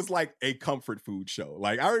Maury was like a comfort food show.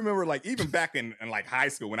 Like I remember like even back in like high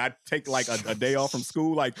school when I take like a day off from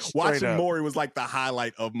school, like watching Maury was like the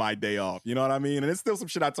highlight of my day off. You know what I mean? And it's still some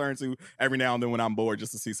shit I turn to every now and then when I'm bored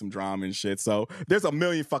just to see some drama and shit. So there's a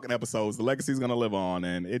million fucking episodes. The legacy's gonna live on,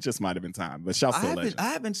 and it just might have been time. But shout out to I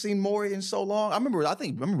haven't seen Maury in so long. I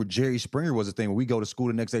remember Jerry Springer was a thing when we go to school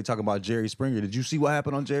the next day talking about Jerry Springer. Did you see what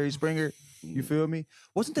happened on Jerry Springer? You feel me?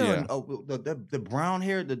 Wasn't there the brown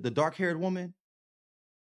hair, the dark haired woman?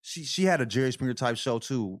 She had a Jerry Springer type show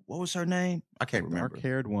too. What was her name? I can't remember.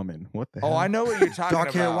 Dark-haired woman. What the hell? Oh, I know what you're talking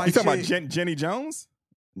Dark-haired about. white You talking chick? about Jenny Jones?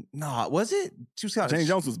 No, was it? She was Jenny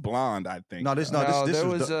Jones was blonde, I think. No, this there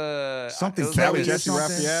was something Kelly, Jesse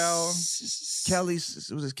Raphael, Kelly. Was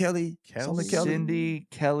it Kelly? Something Kelly. Cindy,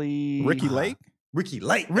 Kelly, Ricky Lake. Ricky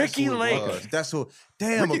Lake. Ricky Lake. That's who.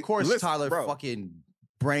 Damn. Ricky, of course, listen, Tyler bro. fucking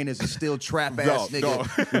brain is a still trap ass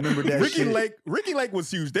nigga. Remember that Ricky shit? Lake was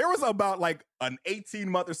huge. There was about like an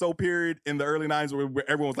 18-month or so period in the early 90s where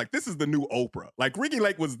everyone was like, this is the new Oprah. Like Ricky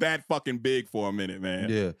Lake was that fucking big for a minute,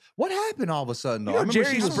 man. Yeah. What happened all of a sudden though? You know,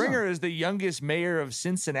 Jerry Springer is the youngest mayor of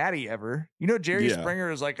Cincinnati ever. You know, Jerry Yeah.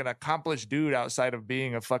 Springer is like an accomplished dude outside of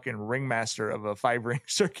being a fucking ringmaster of a 5-ring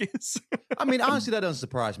circus. I mean, honestly, that doesn't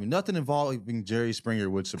surprise me. Nothing involving Jerry Springer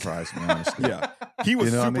would surprise me, honestly. Yeah. He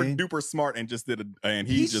was You know what super I mean? duper smart and just He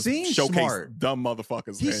he just seemed showcased smart. dumb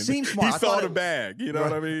motherfuckers. He man. seemed smart. He I saw thought the it- bag. You know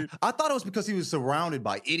what I mean? I thought it was because he was surrounded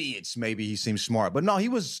by idiots. Maybe he seemed smart, but no, he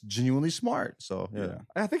was genuinely smart. So yeah.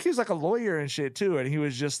 I think he was like a lawyer and shit too. And he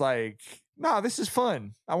was just like, no, this is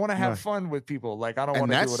fun. I want to have Right. fun with people. Like, I don't And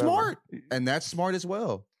want to do that's whatever. smart. And that's smart as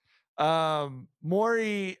well.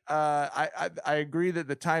 Maury, I agree that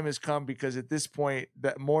the time has come because at this point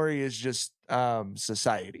that Maury is just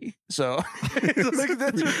society. So like,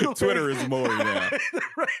 that's Twitter is Maury now.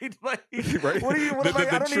 right? Like, Right? what do you? What am I?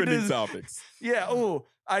 I don't need trending to. topics. Yeah. Oh,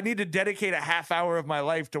 I need to dedicate a half hour of my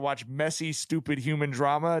life to watch messy, stupid human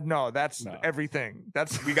drama. No, that's everything.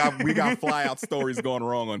 That's We got fly out stories going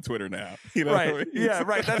wrong on Twitter now. You know right. what I mean? Yeah,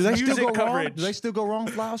 right. That's Do they still music go coverage. wrong? Do they still go wrong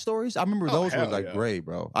flower stories? I remember those hell were like yeah. great,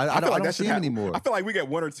 bro. I I feel like don't that see should them happen. anymore. I feel like we get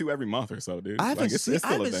 1 or 2 every month or so, dude. I haven't, Like, it's seen, I still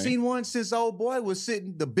a haven't thing. seen one since old boy was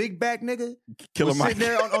sitting, the big back nigga Killer was Mike. sitting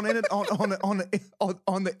there on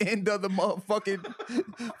the end of the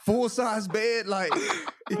motherfucking full size bed, like,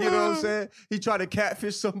 you know what I'm saying? He tried to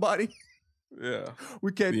catfish somebody. Yeah.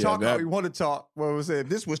 We can't Yeah, talk how that- we want to talk. What was it?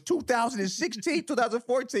 This was 2016,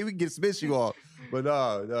 2014. We can get Smith you off, but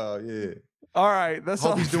yeah. All right, that's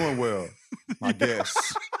Hope all. he's doing well. I guess.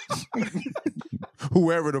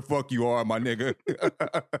 Whoever the fuck you are, my nigga.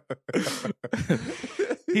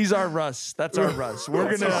 He's our Russ. That's our Russ.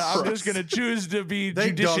 We're gonna. I'm just gonna choose to be They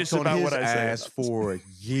judicious dunked on about his what I say. ass for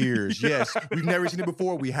years. Yes, we've never seen it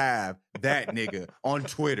before. We have that nigga on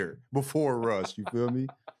Twitter before Russ. You feel me?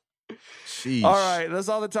 Sheesh. All right, that's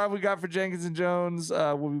all the time we got for Jenkins and Jones.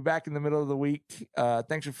 We'll be back in the middle of the week.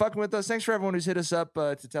 Thanks for fucking with us. Thanks for everyone who's hit us up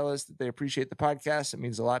to tell us that they appreciate the podcast. It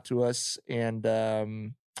means a lot to us. And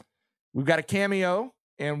we've got a Cameo,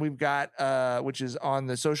 and we've got which is on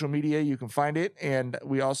the social media. You can find it, and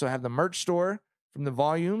we also have the merch store from the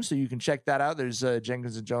Volume, so you can check that out. There's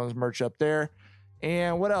Jenkins and Jones merch up there.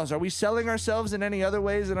 And what else? Are we selling ourselves in any other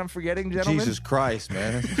ways that I'm forgetting, gentlemen? Jesus Christ,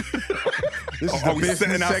 man. This is Are the we business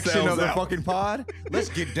setting section ourselves of the out? fucking pod. Let's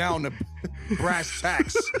get down to brass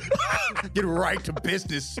tacks. Get right to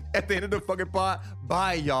business at the end of the fucking pod.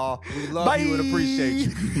 Bye, y'all. We love you and appreciate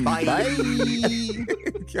you. Bye. Bye.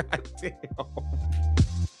 God damn.